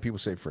 But a lot of people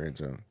say Friend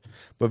Zone.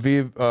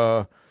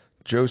 But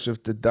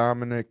Joseph the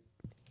Dominic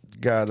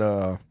got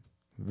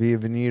Via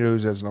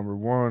Venitos as number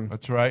 1.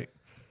 That's right.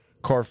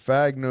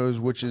 Carfagno's,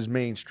 which is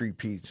Main Street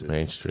Pizza.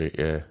 Main Street,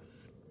 yeah.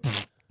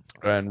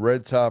 And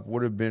Red Top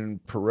would have been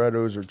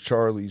Paretto's or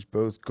Charlie's,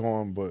 both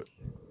gone, but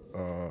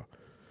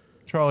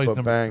Charlie's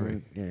number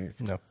Bang, 3. yeah.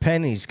 No,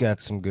 Penny's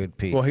got some good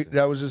pizza. Well,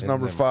 that was his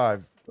number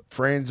 5.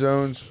 Friend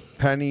Zones,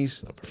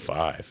 Penny's, Number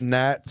 5.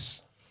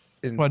 Nats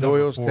in What, number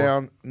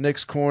Doylestown,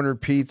 Nick's Corner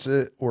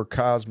Pizza, or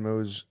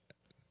Cosmo's,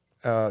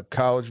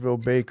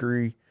 Collegeville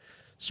Bakery,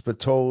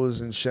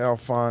 Spatola's in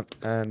Chalfont,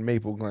 and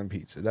Maple Glen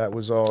Pizza. That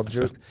was all.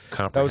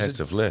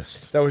 Comprehensive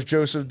list. That was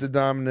Joseph the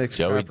Dominic's.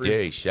 Joey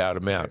D, shout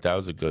him out. That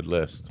was a good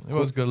list. It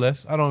was a good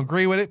list. I don't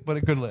agree with it, but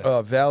a good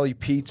list. Valley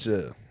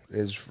Pizza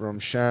is from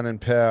Shannon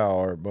Powell,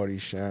 our buddy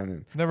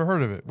Shannon. Never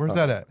heard of it. Where's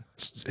that at?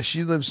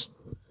 She lives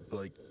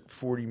like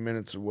 40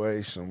 minutes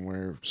away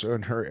somewhere, so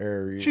in her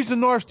area. She's a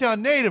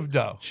Norristown native,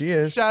 though. She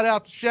is. Shout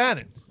out to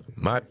Shannon.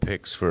 My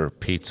picks for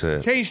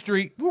pizza. K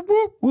Street. Whoop,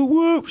 whoop. Whoop,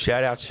 whoop.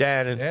 Shout out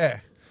Shannon. Yeah.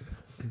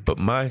 But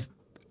my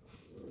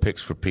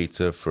picks for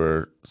pizza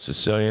for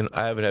Sicilian,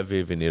 I haven't had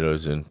Via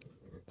Venitos in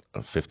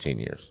 15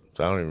 years.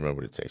 So I don't even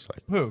remember what it tastes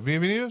like. Who? Via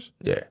Venitos?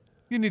 Yeah.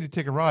 You need to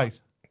take a ride.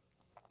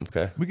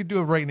 Okay. We could do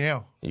it right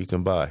now. You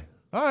can buy.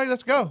 All right,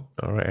 let's go.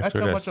 All right. That's After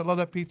how this. much I love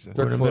that pizza.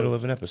 We're in the closed. middle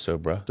of an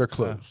episode, bro. They're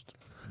closed.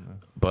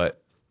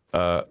 But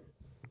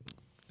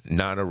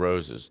Nana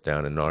Roses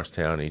down in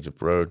Norristown,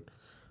 Egypt Road.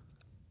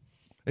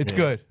 It's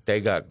good.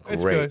 They got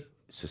It's great good.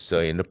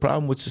 Sicilian. The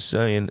problem with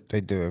Sicilian,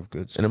 They do have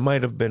good and it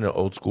might have been an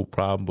old school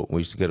problem, but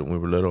we used to get it when we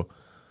were little.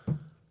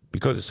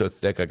 Because it's so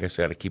thick, I guess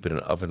I got to keep it in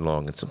the oven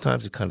long. And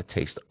sometimes it kind of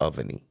tastes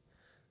oveny.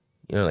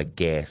 You know, like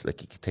gas.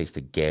 Like you can taste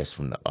the gas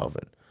from the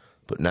oven.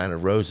 But Nana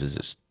Roses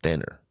is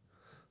thinner.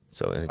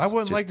 So and it I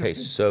wouldn't just like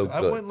tastes a thin, so good.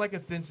 I wouldn't like a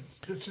thin.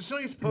 The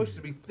Sicilian's supposed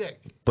to be thick.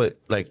 It's But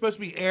like, supposed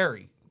to be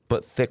airy.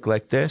 but thick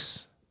like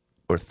this,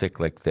 or thick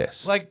like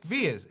this. Like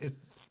Via's. It's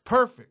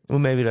perfect. Well,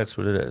 maybe that's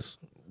what it is.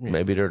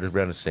 Maybe they're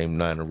around the same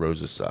Nana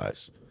Roses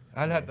size.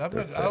 I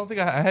don't think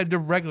I had the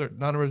regular,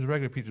 non-roast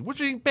regular pizza, which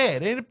ain't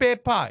bad. It ain't a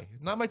bad pie.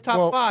 It's not my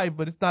top 5,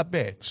 but it's not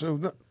bad. So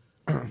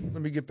let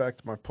me get back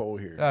to my poll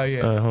here. Oh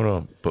yeah. Hold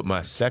on. But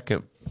my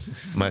second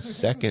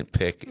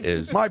pick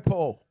is My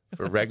poll.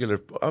 for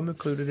regular. I'm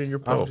included in your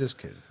poll. I'm just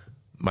kidding.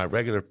 My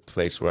regular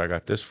place where I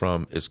got this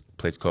from is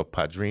a place called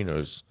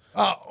Padrino's.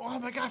 Oh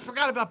my God, I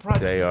forgot about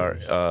Project.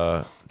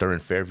 They're in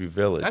Fairview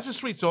Village. That's a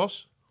sweet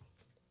sauce.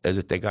 Is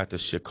it? They got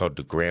this shit called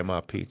the Grandma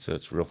Pizza.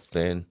 It's real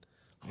thin,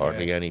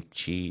 hardly any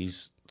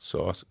cheese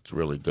sauce. It's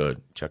really good.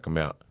 Check them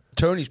out.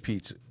 Tony's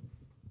Pizza.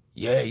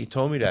 Yeah, you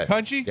told me that.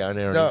 Country? Down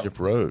there on No. Egypt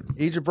Road.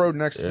 Egypt Road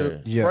next to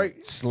Yeah. right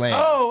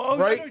Slam.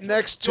 right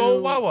next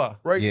to Wawa.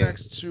 right Yeah.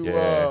 next to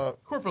Yeah.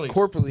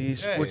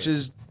 Corporalese. Yeah, which yeah.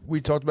 is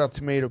we talked about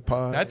tomato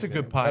pie. That's a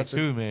good pie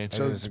too, man.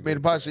 So it's tomato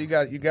pie. So you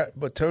got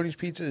but Tony's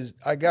Pizza is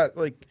I got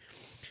like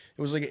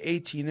it was like an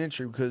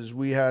 18-incher because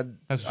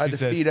I had to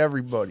feed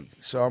everybody.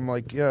 So I'm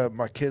like, yeah,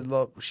 my kid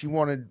she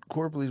wanted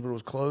Corporalese, but it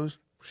was closed.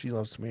 She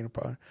loves tomato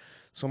pie.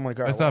 So I'm like,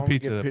 all right, That's well, not I'm gonna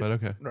pizza, get but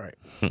okay. Right.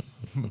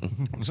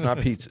 It's not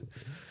pizza.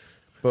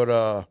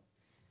 But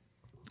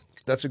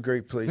that's a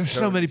great place. There's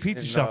so many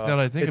pizza shops now that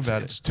I think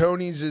about it.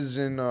 Tony's is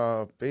in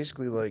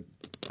basically like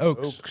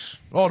Oaks.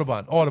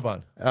 Audubon.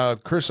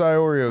 Chris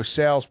Iorio,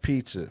 Sal's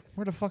Pizza.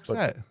 Where the fuck's But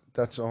that?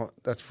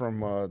 That's from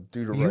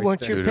Do the You Right want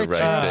Thing. your Do the picture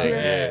right up thing,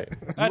 here?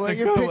 yeah. That's want a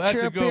your good one. That's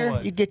picture a up good here?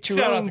 one. You get your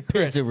Shout out own to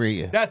Chris.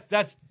 pizzeria.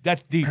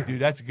 That's deep, dude.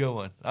 That's a good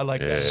one. I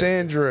like that.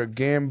 Sandra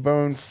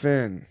Gambone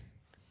Finn.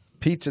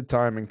 Pizza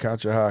Time in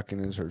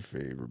Conshohocken is her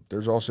favorite.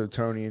 There's also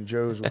Tony and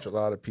Joe's, which a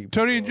lot of people.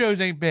 Tony and Joe's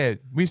ain't bad.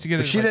 We used to get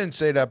it. She didn't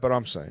say that, but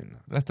I'm saying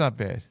that. That's not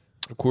bad.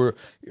 Cara,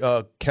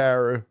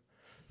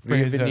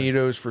 Via Franzone.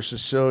 Venitos for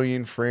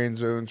Sicilian,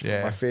 Franzones for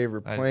Yeah, my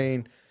favorite I-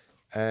 plain,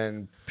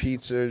 and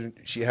pizza.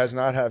 She has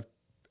not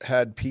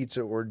had pizza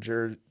or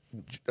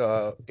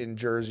in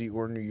Jersey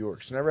or New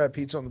York. She's never had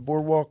pizza on the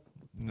boardwalk.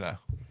 No.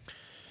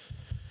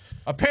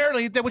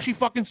 Apparently, is that what she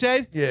fucking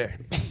said? Yeah.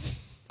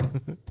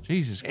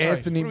 Jesus Christ.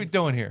 Anthony, What are we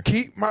doing here?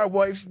 Keep my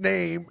wife's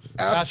name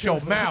Out your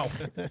mouth.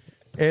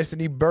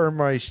 Anthony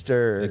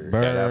Burmeister. Big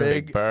Burm.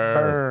 Big Burm.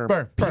 Burm.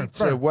 Burm, Burm,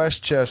 Pizza Burm.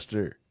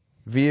 Westchester.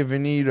 Via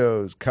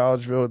Venito's,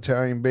 Collegeville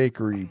Italian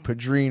Bakery,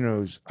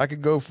 Padrino's. I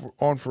could go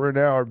on for an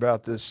hour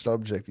about this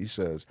subject, he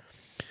says.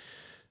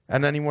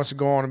 And then he wants to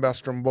go on about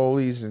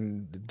Strombolis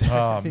and.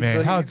 Oh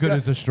man, how good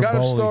is a Stromboli?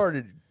 Got him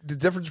started. The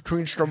difference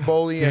between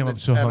Stromboli and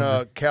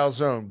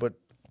calzone, but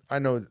I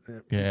know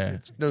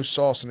it's no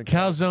sauce in a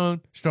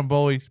calzone.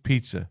 Stromboli's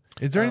pizza.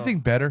 Is there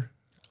anything better?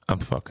 I'm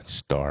fucking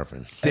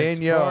starving.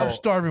 Danielle,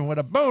 starving with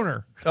a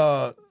boner.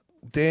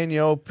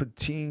 Danielle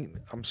Patine.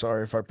 I'm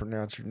sorry if I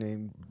pronounce your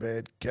name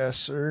bad.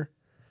 Guesser.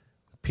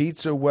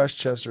 Pizza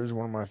Westchester is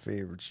one of my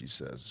favorites, she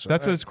says. So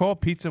that's what it's called,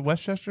 Pizza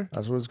Westchester?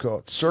 That's what it's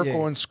called.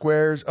 Circle and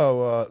Squares.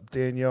 Oh,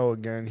 Danielle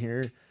again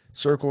here.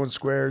 Circle and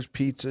Squares,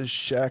 Pizza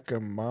Shack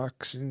and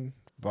Moxon,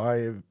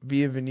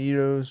 Via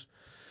Venito's,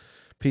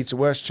 Pizza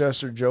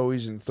Westchester,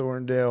 Joey's in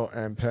Thorndale,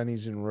 and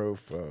Penny's in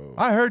Rofo.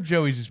 I heard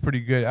Joey's is pretty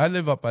good. I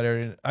live up by there,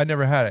 and I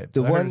never had it.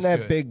 The one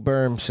that Big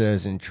Berm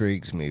says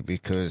intrigues me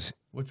because...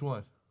 Which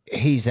one?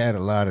 He's at a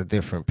lot of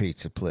different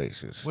pizza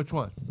places. Which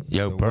one?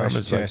 Yo, Berm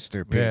is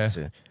Westchester pizza.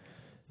 Yeah.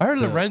 I heard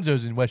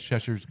Lorenzo's in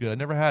Westchester is good. I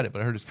never had it,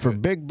 but I heard it's good. For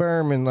Big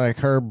Berm and like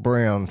Herb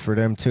Brown, for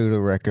them two to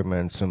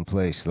recommend some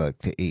place like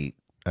to eat,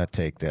 I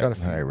take that in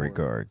high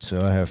regard. So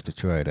I have to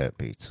try that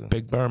pizza.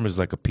 Big Berm is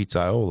like a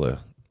pizzaiola.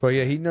 But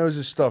yeah, he knows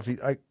his stuff.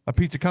 A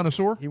pizza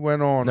connoisseur? He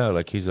went on. No,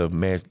 like he's a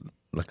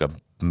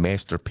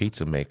master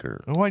pizza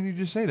maker. Well, why didn't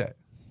you just say that?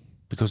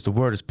 Because the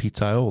word is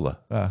pizzaiola.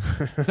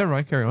 Never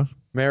mind, carry on.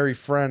 Mary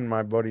Friend,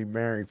 my buddy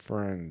Mary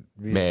Friend.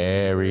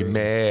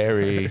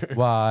 Mary.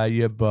 Why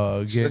you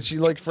bugging? Said she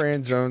liked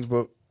Franzones,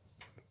 but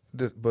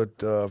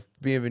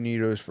Via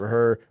Venito's for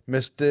her.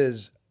 Miss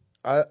Diz.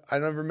 I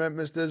never met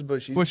Miss Diz,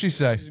 but what'd she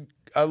say?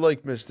 I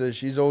like Miss Diz.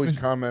 She's always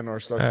commenting on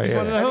our stuff. She's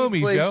one of the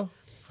homies, yo.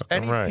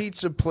 Any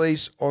pizza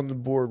place on the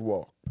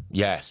boardwalk.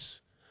 Yes.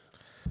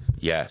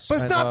 But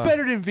it's not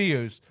better than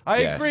Vio's. I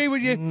agree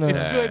with you. No.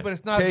 It's good, but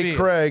it's not Vio's.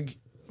 Craig,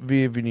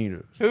 Via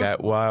Venito's.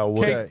 That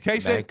Wildwood,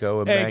 Manco,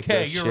 and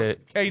Manco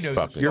shit.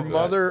 Your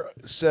mother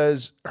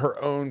says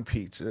her own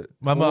pizza.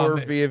 My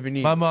mom, Via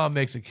Venito's. My mom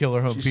makes a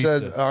killer home pizza. She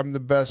said, I'm the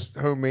best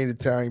homemade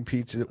Italian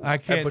pizza. I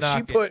can't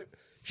knock it.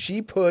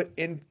 She put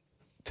in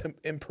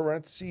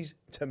parentheses,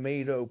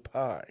 tomato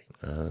pie.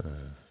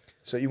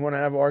 So you want to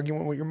have an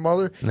argument with your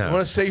mother? No. You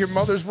want to say your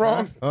mother's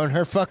wrong? On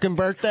her fucking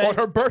birthday? On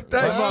her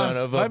birthday?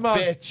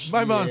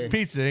 My mom's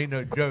pizza ain't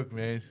no joke,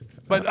 man.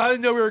 But I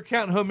didn't know we were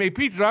counting homemade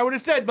pizza. I would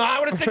have said, I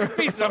would have taken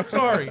pizza. I'm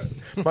sorry.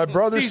 My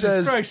brother Jesus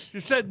says... Christ,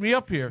 you're setting me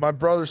up here. My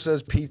brother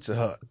says Pizza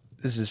Hut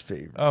is his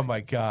favorite. Oh, my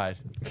God.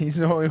 He's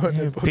the only one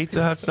that...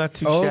 Pizza Hut's not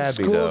too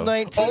shabby, school though.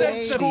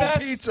 1980s.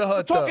 Pizza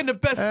Hut, we're talking the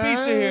best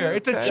pizza here.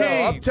 It's a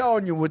chain. I'm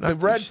telling you, with the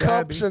red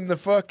cups and the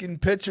fucking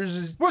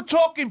pictures... We're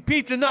talking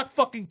pizza, not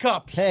fucking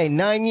cups. Hey,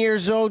 9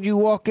 years old, you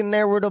walk in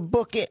there with a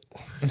bucket.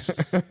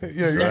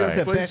 You're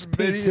That's the best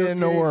pizza in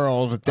the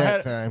world at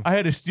that time. I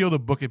had to steal the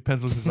book at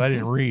pencils because I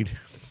didn't read.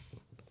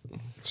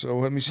 So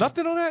let me see.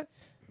 Nothing on that?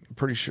 I'm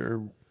pretty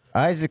sure.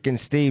 Isaac and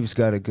Steve's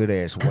got a good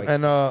ass white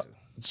And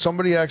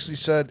somebody actually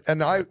said,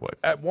 and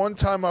at one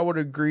time I would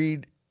have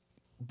agreed,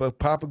 but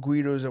Papa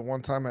Guido's at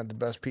one time had the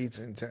best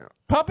pizza in town.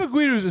 Papa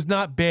Guido's is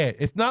not bad.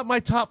 It's not my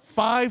top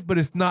 5, but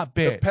it's not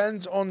bad.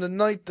 Depends on the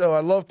night, though.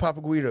 I love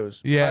Papa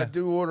Guido's. Yeah. I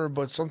do order,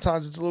 but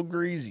sometimes it's a little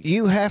greasy.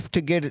 You have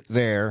to get it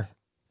there,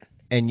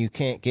 and you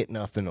can't get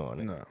nothing on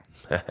it. No.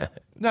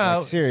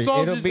 No, sausage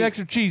and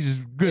extra cheese is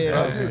good.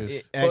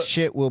 That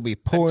shit will be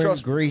pouring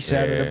grease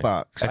out of the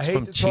box. I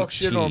hate to talk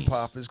shit on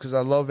Papa's because I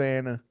love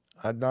Anna.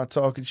 I'm not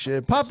talking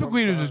shit. Papa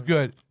Guido's is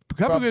good.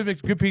 Papa Guido's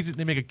makes good pizza.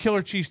 They make a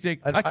killer cheesesteak.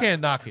 I can't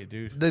knock it,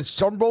 dude. The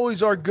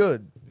Strombolis are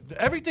good.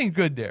 Everything's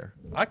good there.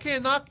 I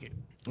can't knock it.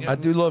 You know? I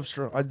do love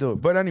I do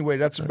it. But anyway,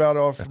 that's about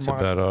all for That's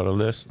about all the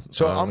list.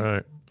 So all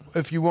right.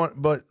 If you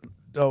want,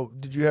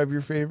 did you have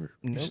your favorite?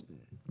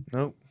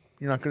 Nope.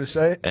 You're not going to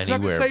say it? Anywhere. You're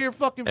not going to say your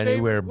fucking favorite?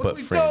 Anywhere what but are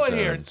we doing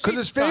here? Because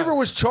his favorite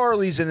was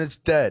Charlie's and it's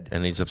dead.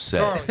 And he's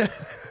upset.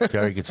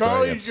 Gary gets very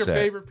Charlie's upset. your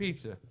favorite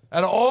pizza.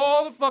 Out of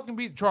all the fucking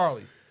pizza,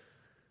 Charlie.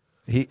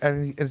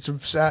 It's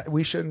upset.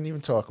 We shouldn't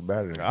even talk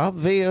about it.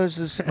 Vio's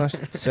is my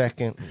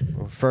second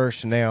or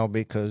first now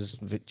because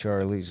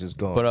Charlie's is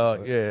gone.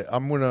 But yeah,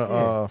 I'm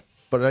gonna.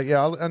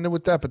 I'll end it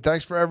with that. But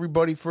thanks for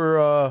everybody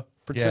for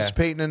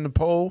participating in the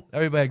poll.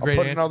 Everybody, great.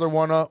 I'll put another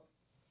one up,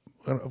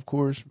 of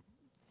course.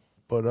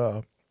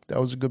 But that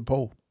was a good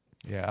poll.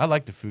 Yeah, I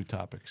like the food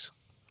topics.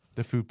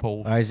 The food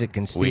poll. Isaac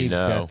and Steve's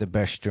got the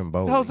best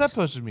Stromboli. What the hell's that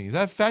supposed to mean? Is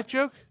that a fat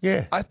joke?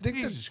 Yeah. I think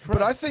Jesus Christ.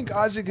 But I think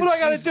Isaac and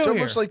Steve's, it's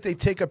almost like they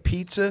take a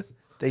pizza,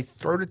 they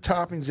throw the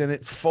toppings in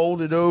it,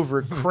 fold it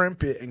over,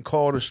 crimp it, and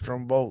call it a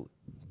Stromboli.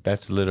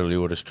 That's literally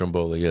what a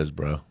Stromboli is,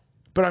 bro.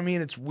 But I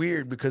mean, it's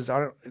weird because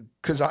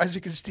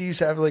Isaac and Steve's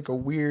have like a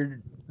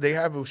weird. They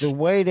have the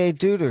way they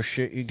do their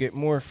shit. You get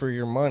more for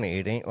your money.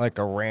 It ain't like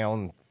a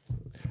round,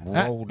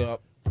 rolled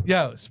up.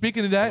 Yeah,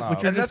 speaking of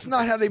that, and that's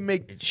not how they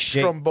make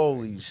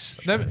Strombolis.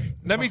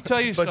 Let me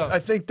tell you something. But I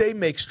think they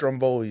make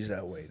Strombolis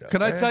that way, though.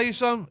 Can I tell you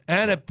something?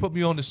 Anna put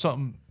me on to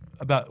something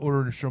about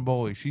ordering a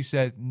Stromboli. She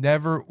said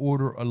never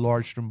order a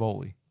large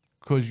Stromboli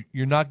because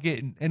you're not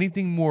getting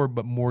anything more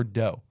but more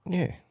dough.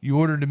 Yeah. You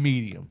order the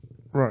medium.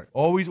 Right.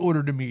 Always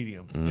order the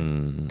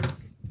medium.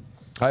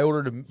 I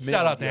ordered a mini.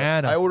 Shout out to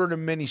Anna. I ordered a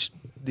mini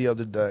the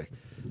other day.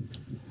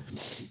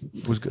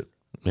 It was good.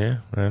 Yeah,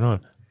 right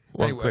on.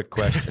 One Anyway. quick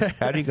question.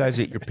 How do you guys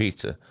eat your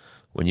pizza?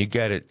 When you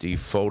get it, do you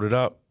fold it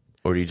up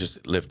or do you just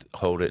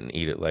hold it and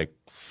eat it like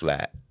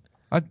flat?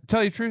 I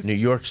tell you the truth. New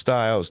York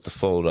style is to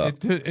fold up.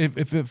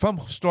 If I'm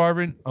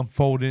starving, I'm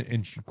folding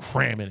and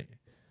cramming it.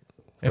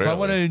 If I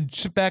want to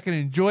sit back and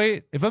enjoy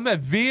it, if I'm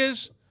at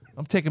Via's,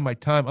 I'm taking my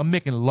time. I'm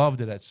making love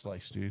to that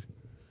slice, dude.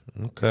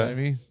 Okay. You know what I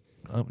mean?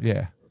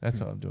 Yeah, that's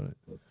how I'm doing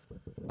it.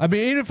 I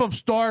mean, even if I'm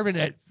starving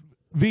at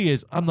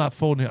Via's, I'm not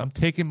folding it. I'm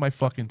taking my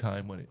fucking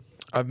time with it.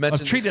 I'm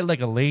treating it like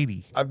a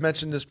lady. I've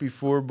mentioned this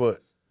before,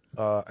 but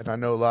and I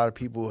know a lot of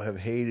people have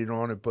hated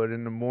on it, but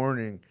in the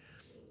morning,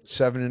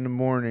 7 in the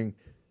morning,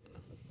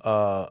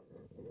 the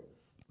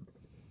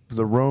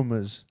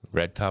Romas.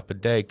 Red top a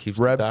day keeps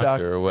the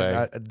doctor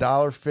away.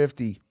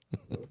 $1.50,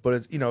 but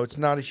it's it's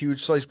not a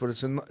huge slice, but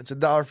it's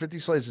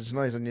 $1.50 slice. It's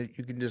nice, and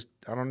you can just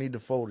I don't need to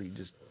fold it. You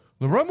just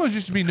the Romos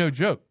used to be no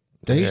joke.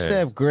 They used to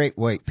have great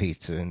white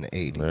pizza in the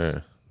 80s.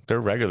 Yeah. Their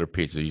regular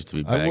pizza used to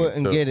be banging. I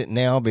wouldn't get it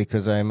now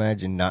because I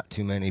imagine not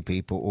too many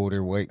people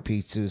order white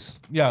pizzas.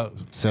 Yeah.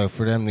 So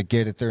for them to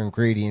get it, their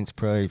ingredients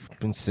probably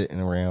been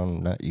sitting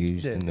around, not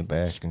used in the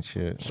back and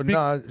shit.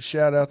 But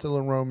shout out to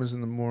the Romas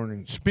in the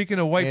morning. Speaking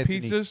of white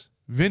pizzas,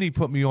 Vinny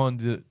put me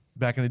on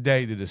back in the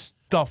day to the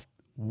stuffed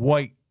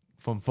white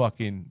from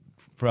fucking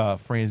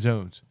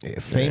Franzones. Yeah,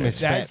 famous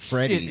Fat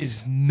Freddy's. Shit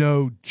is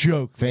no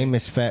joke.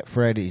 Famous Fat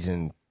Freddy's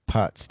in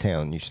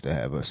Pottstown used to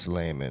have a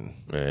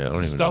slamming. Yeah, I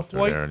don't even know if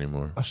they're there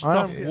anymore. A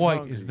stuffed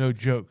white is no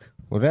joke.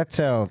 Well, that's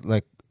how,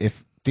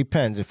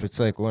 depends. If it's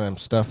like one of them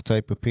stuffed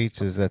type of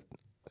pizzas, that...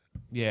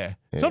 Yeah.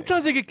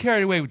 Sometimes they get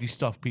carried away with these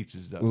stuffed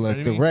pizzas, though. Well,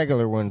 like the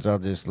regular ones, I'll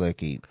just,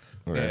 eat.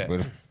 Yeah. But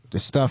if the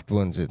stuffed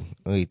ones,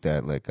 I'll eat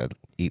that like I'd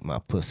eat my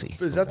pussy.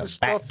 Is that the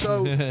stuff,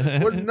 though?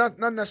 Well, not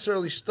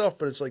necessarily stuffed,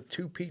 but it's like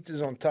two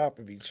pizzas on top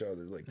of each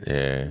other. Like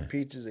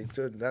pizzas, they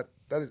stood.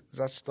 Is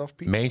that stuffed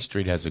pizza? Main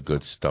Street has a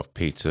good stuffed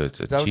pizza. It's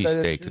a that what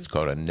that cheesesteak. is? It's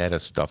called a netta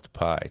stuffed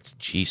pie. It's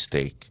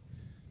cheesesteak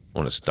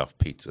on a stuffed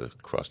pizza,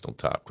 crust on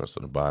top, crust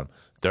on the bottom.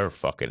 They're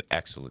fucking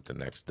excellent the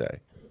next day.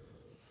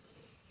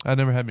 I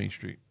never had Main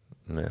Street.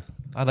 Yeah.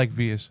 I like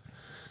Via's.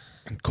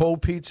 And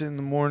cold pizza in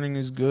the morning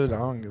is good. I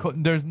don't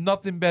give There's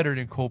nothing better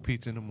than cold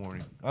pizza in the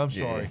morning. I'm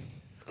sorry.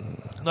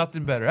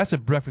 Nothing better. That's a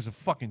breakfast of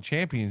fucking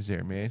champions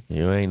there, man.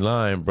 You ain't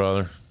lying,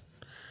 brother.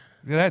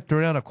 Look at that.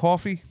 Throw down a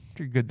coffee.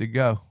 You're good to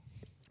go.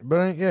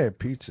 But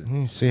pizza.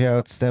 You see how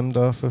it stemmed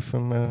off of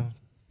from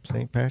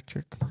St.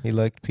 Patrick? He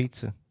liked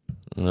pizza.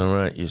 All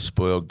right, you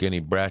spoiled guinea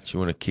brat. You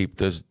want to keep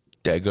this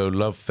Dago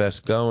Love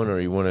Fest going, or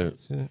you want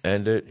to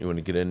end it? You want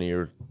to get into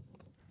your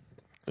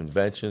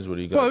inventions? What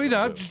do you got? Well,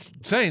 I'm just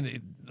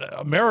saying,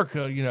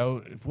 America,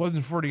 if it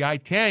wasn't for the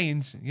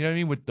Italians, you know what I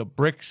mean, with the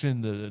bricks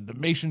and the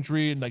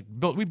masonry, and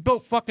we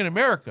built fucking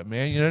America,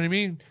 man. You know what I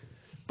mean?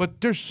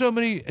 But there's so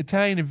many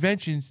Italian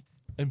inventions,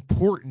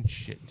 important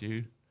shit,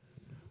 dude.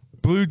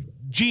 Blue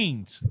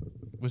jeans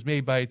was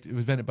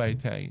invented by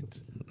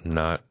Italians.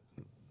 Not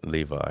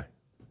Levi.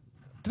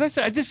 Did I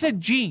say? I just said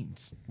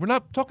jeans. We're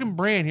not talking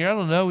brand here. I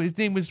don't know. His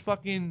name was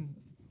fucking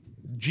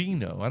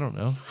Gino. I don't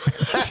know.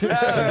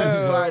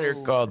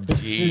 Spider called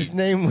G. His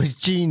name was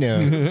Gino.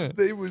 His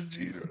name was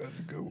Gino. That's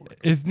a good one.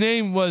 His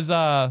name was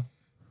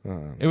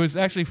it was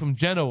actually from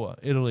Genoa,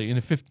 Italy,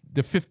 in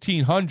the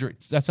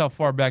 1500s. That's how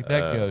far back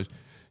that goes.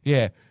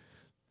 Yeah,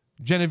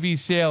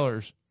 Genovese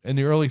sailors in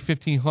the early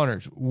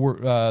 1500s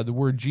were the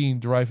word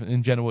jean derived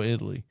in Genoa,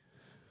 Italy.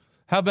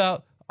 How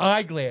about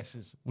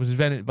eyeglasses was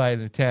invented by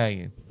an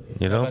Italian?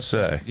 You don't say.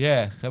 That?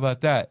 Yeah, how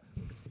about that?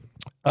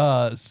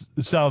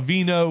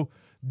 Salvino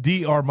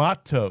di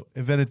Armato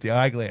invented the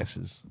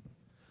eyeglasses.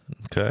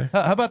 Okay.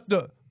 How about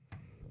the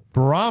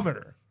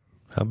barometer?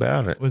 How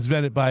about it? Was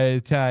invented by an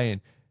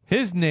Italian.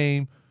 His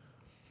name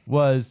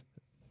was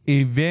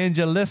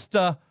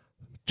Evangelista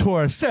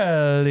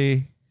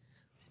Torricelli.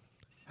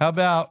 How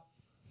about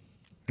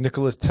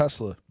Nikola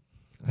Tesla?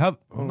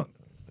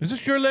 Is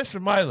this your list or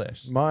my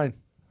list? Mine.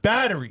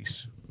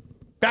 Batteries,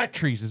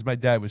 as my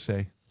dad would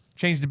say.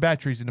 Change the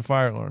batteries in the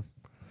fire alarm.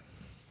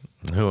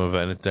 Who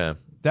invented them?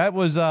 That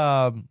was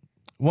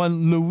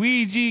one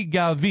Luigi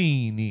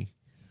Galvini.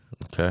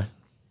 Okay.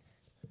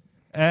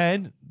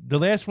 And the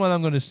last one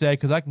I'm going to say,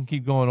 because I can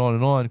keep going on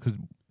and on, because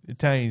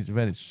Italians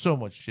invented so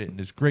much shit in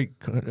this great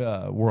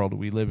world that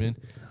we live in.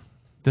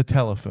 The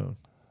telephone.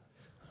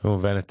 Who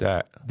invented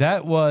that?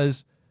 That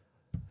was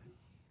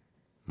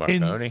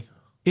Marconi.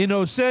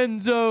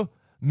 Innocenzo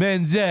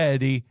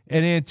Manzetti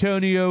and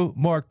Antonio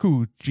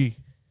Marcucci.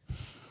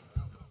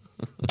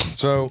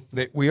 So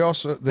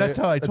that's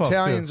how I talk.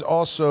 Italians too.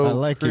 also I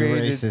like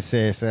created, your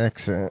racist ass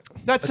accent.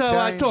 That's how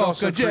I Italians talk,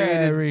 also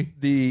Jerry. created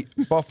the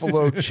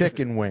buffalo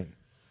chicken wing.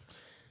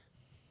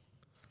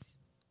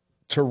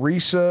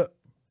 Teresa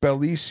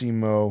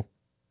Bellissimo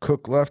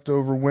cooked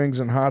leftover wings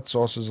and hot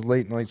sauce as a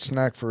late night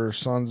snack for her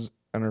sons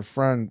and her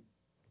friend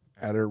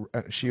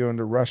she owned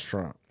a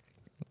restaurant.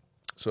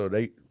 So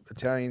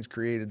Italians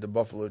created the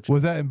buffalo chicken.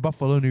 Was that in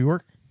Buffalo, New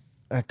York?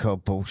 I call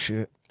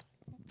bullshit.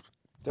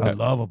 I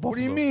love a buffalo. What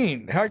do you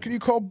mean? How can you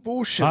call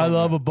bullshit? I on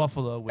love that? a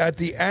buffalo wing. At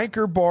the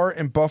Anchor Bar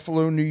in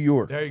Buffalo, New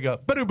York. There you go.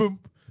 Boom, boom.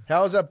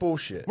 How is that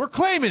bullshit? We're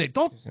claiming it.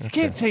 You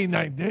can't say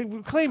that.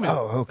 We're claiming it.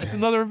 Oh, okay. It's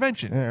another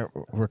invention. Yeah,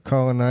 we're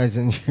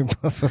colonizing your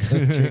buffalo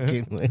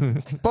chicken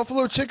wings.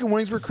 Buffalo chicken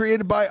wings were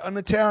created by an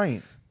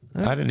Italian.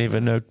 I didn't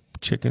even know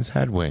chickens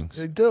had wings.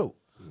 They do.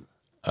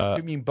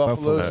 You mean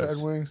buffaloes had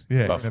wings?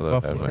 Yeah, Buffalo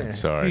had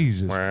wings. Sorry.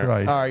 Jesus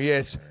Christ. All right, yeah,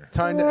 it's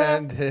time to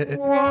end it.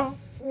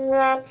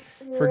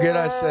 Forget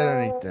I said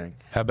anything.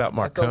 How about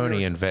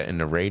Marconi inventing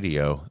the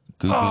radio?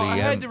 I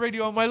had the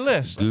radio on my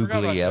list.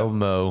 Googly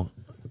Elmo.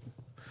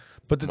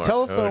 But the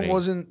telephone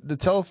wasn't. The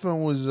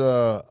telephone was.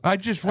 I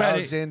just read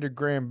Alexander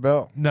Graham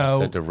Bell.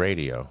 No, Said the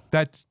radio.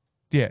 that's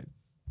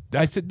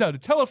I said no. The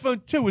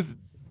telephone too was.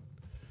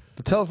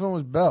 The telephone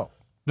was Bell.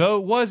 No,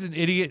 it wasn't,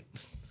 idiot.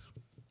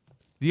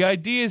 The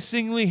idea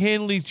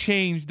single-handedly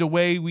changed the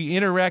way we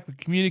interact with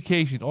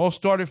communication. All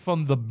started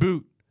from the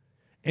boot.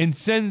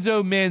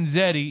 Vincenzo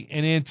Manzetti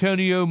and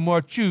Antonio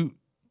Miachucci,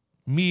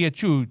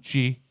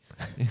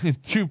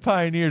 two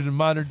pioneers in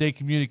modern-day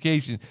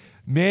communication.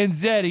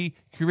 Manzetti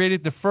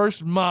created the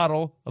first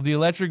model of the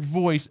electric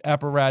voice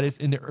apparatus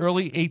in the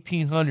early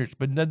 1800s,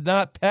 but did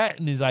not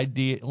patent his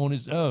idea on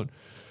his own.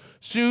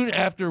 Soon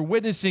after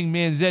witnessing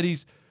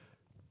Manzetti's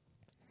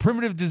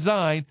primitive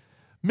design,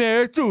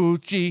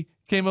 Miachucci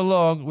came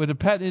along with a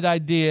patented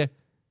idea.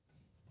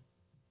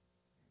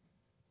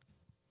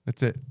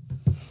 That's it.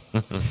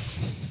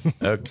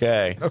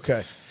 Okay.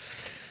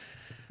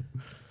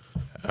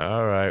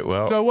 All right.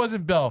 Well. So it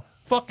wasn't Bell.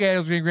 Fuck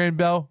Alexander Graham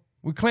Bell.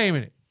 We're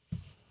claiming it.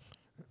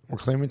 We're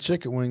claiming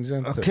chicken wings,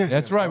 isn't it? Okay.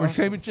 That's right. We're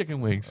claiming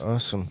chicken wings.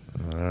 Awesome.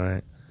 All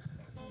right.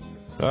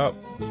 Well,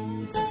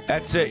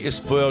 that's it, you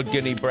spoiled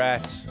guinea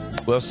brats.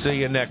 We'll see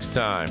you next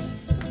time.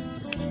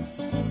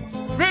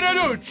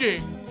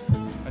 Rinucci.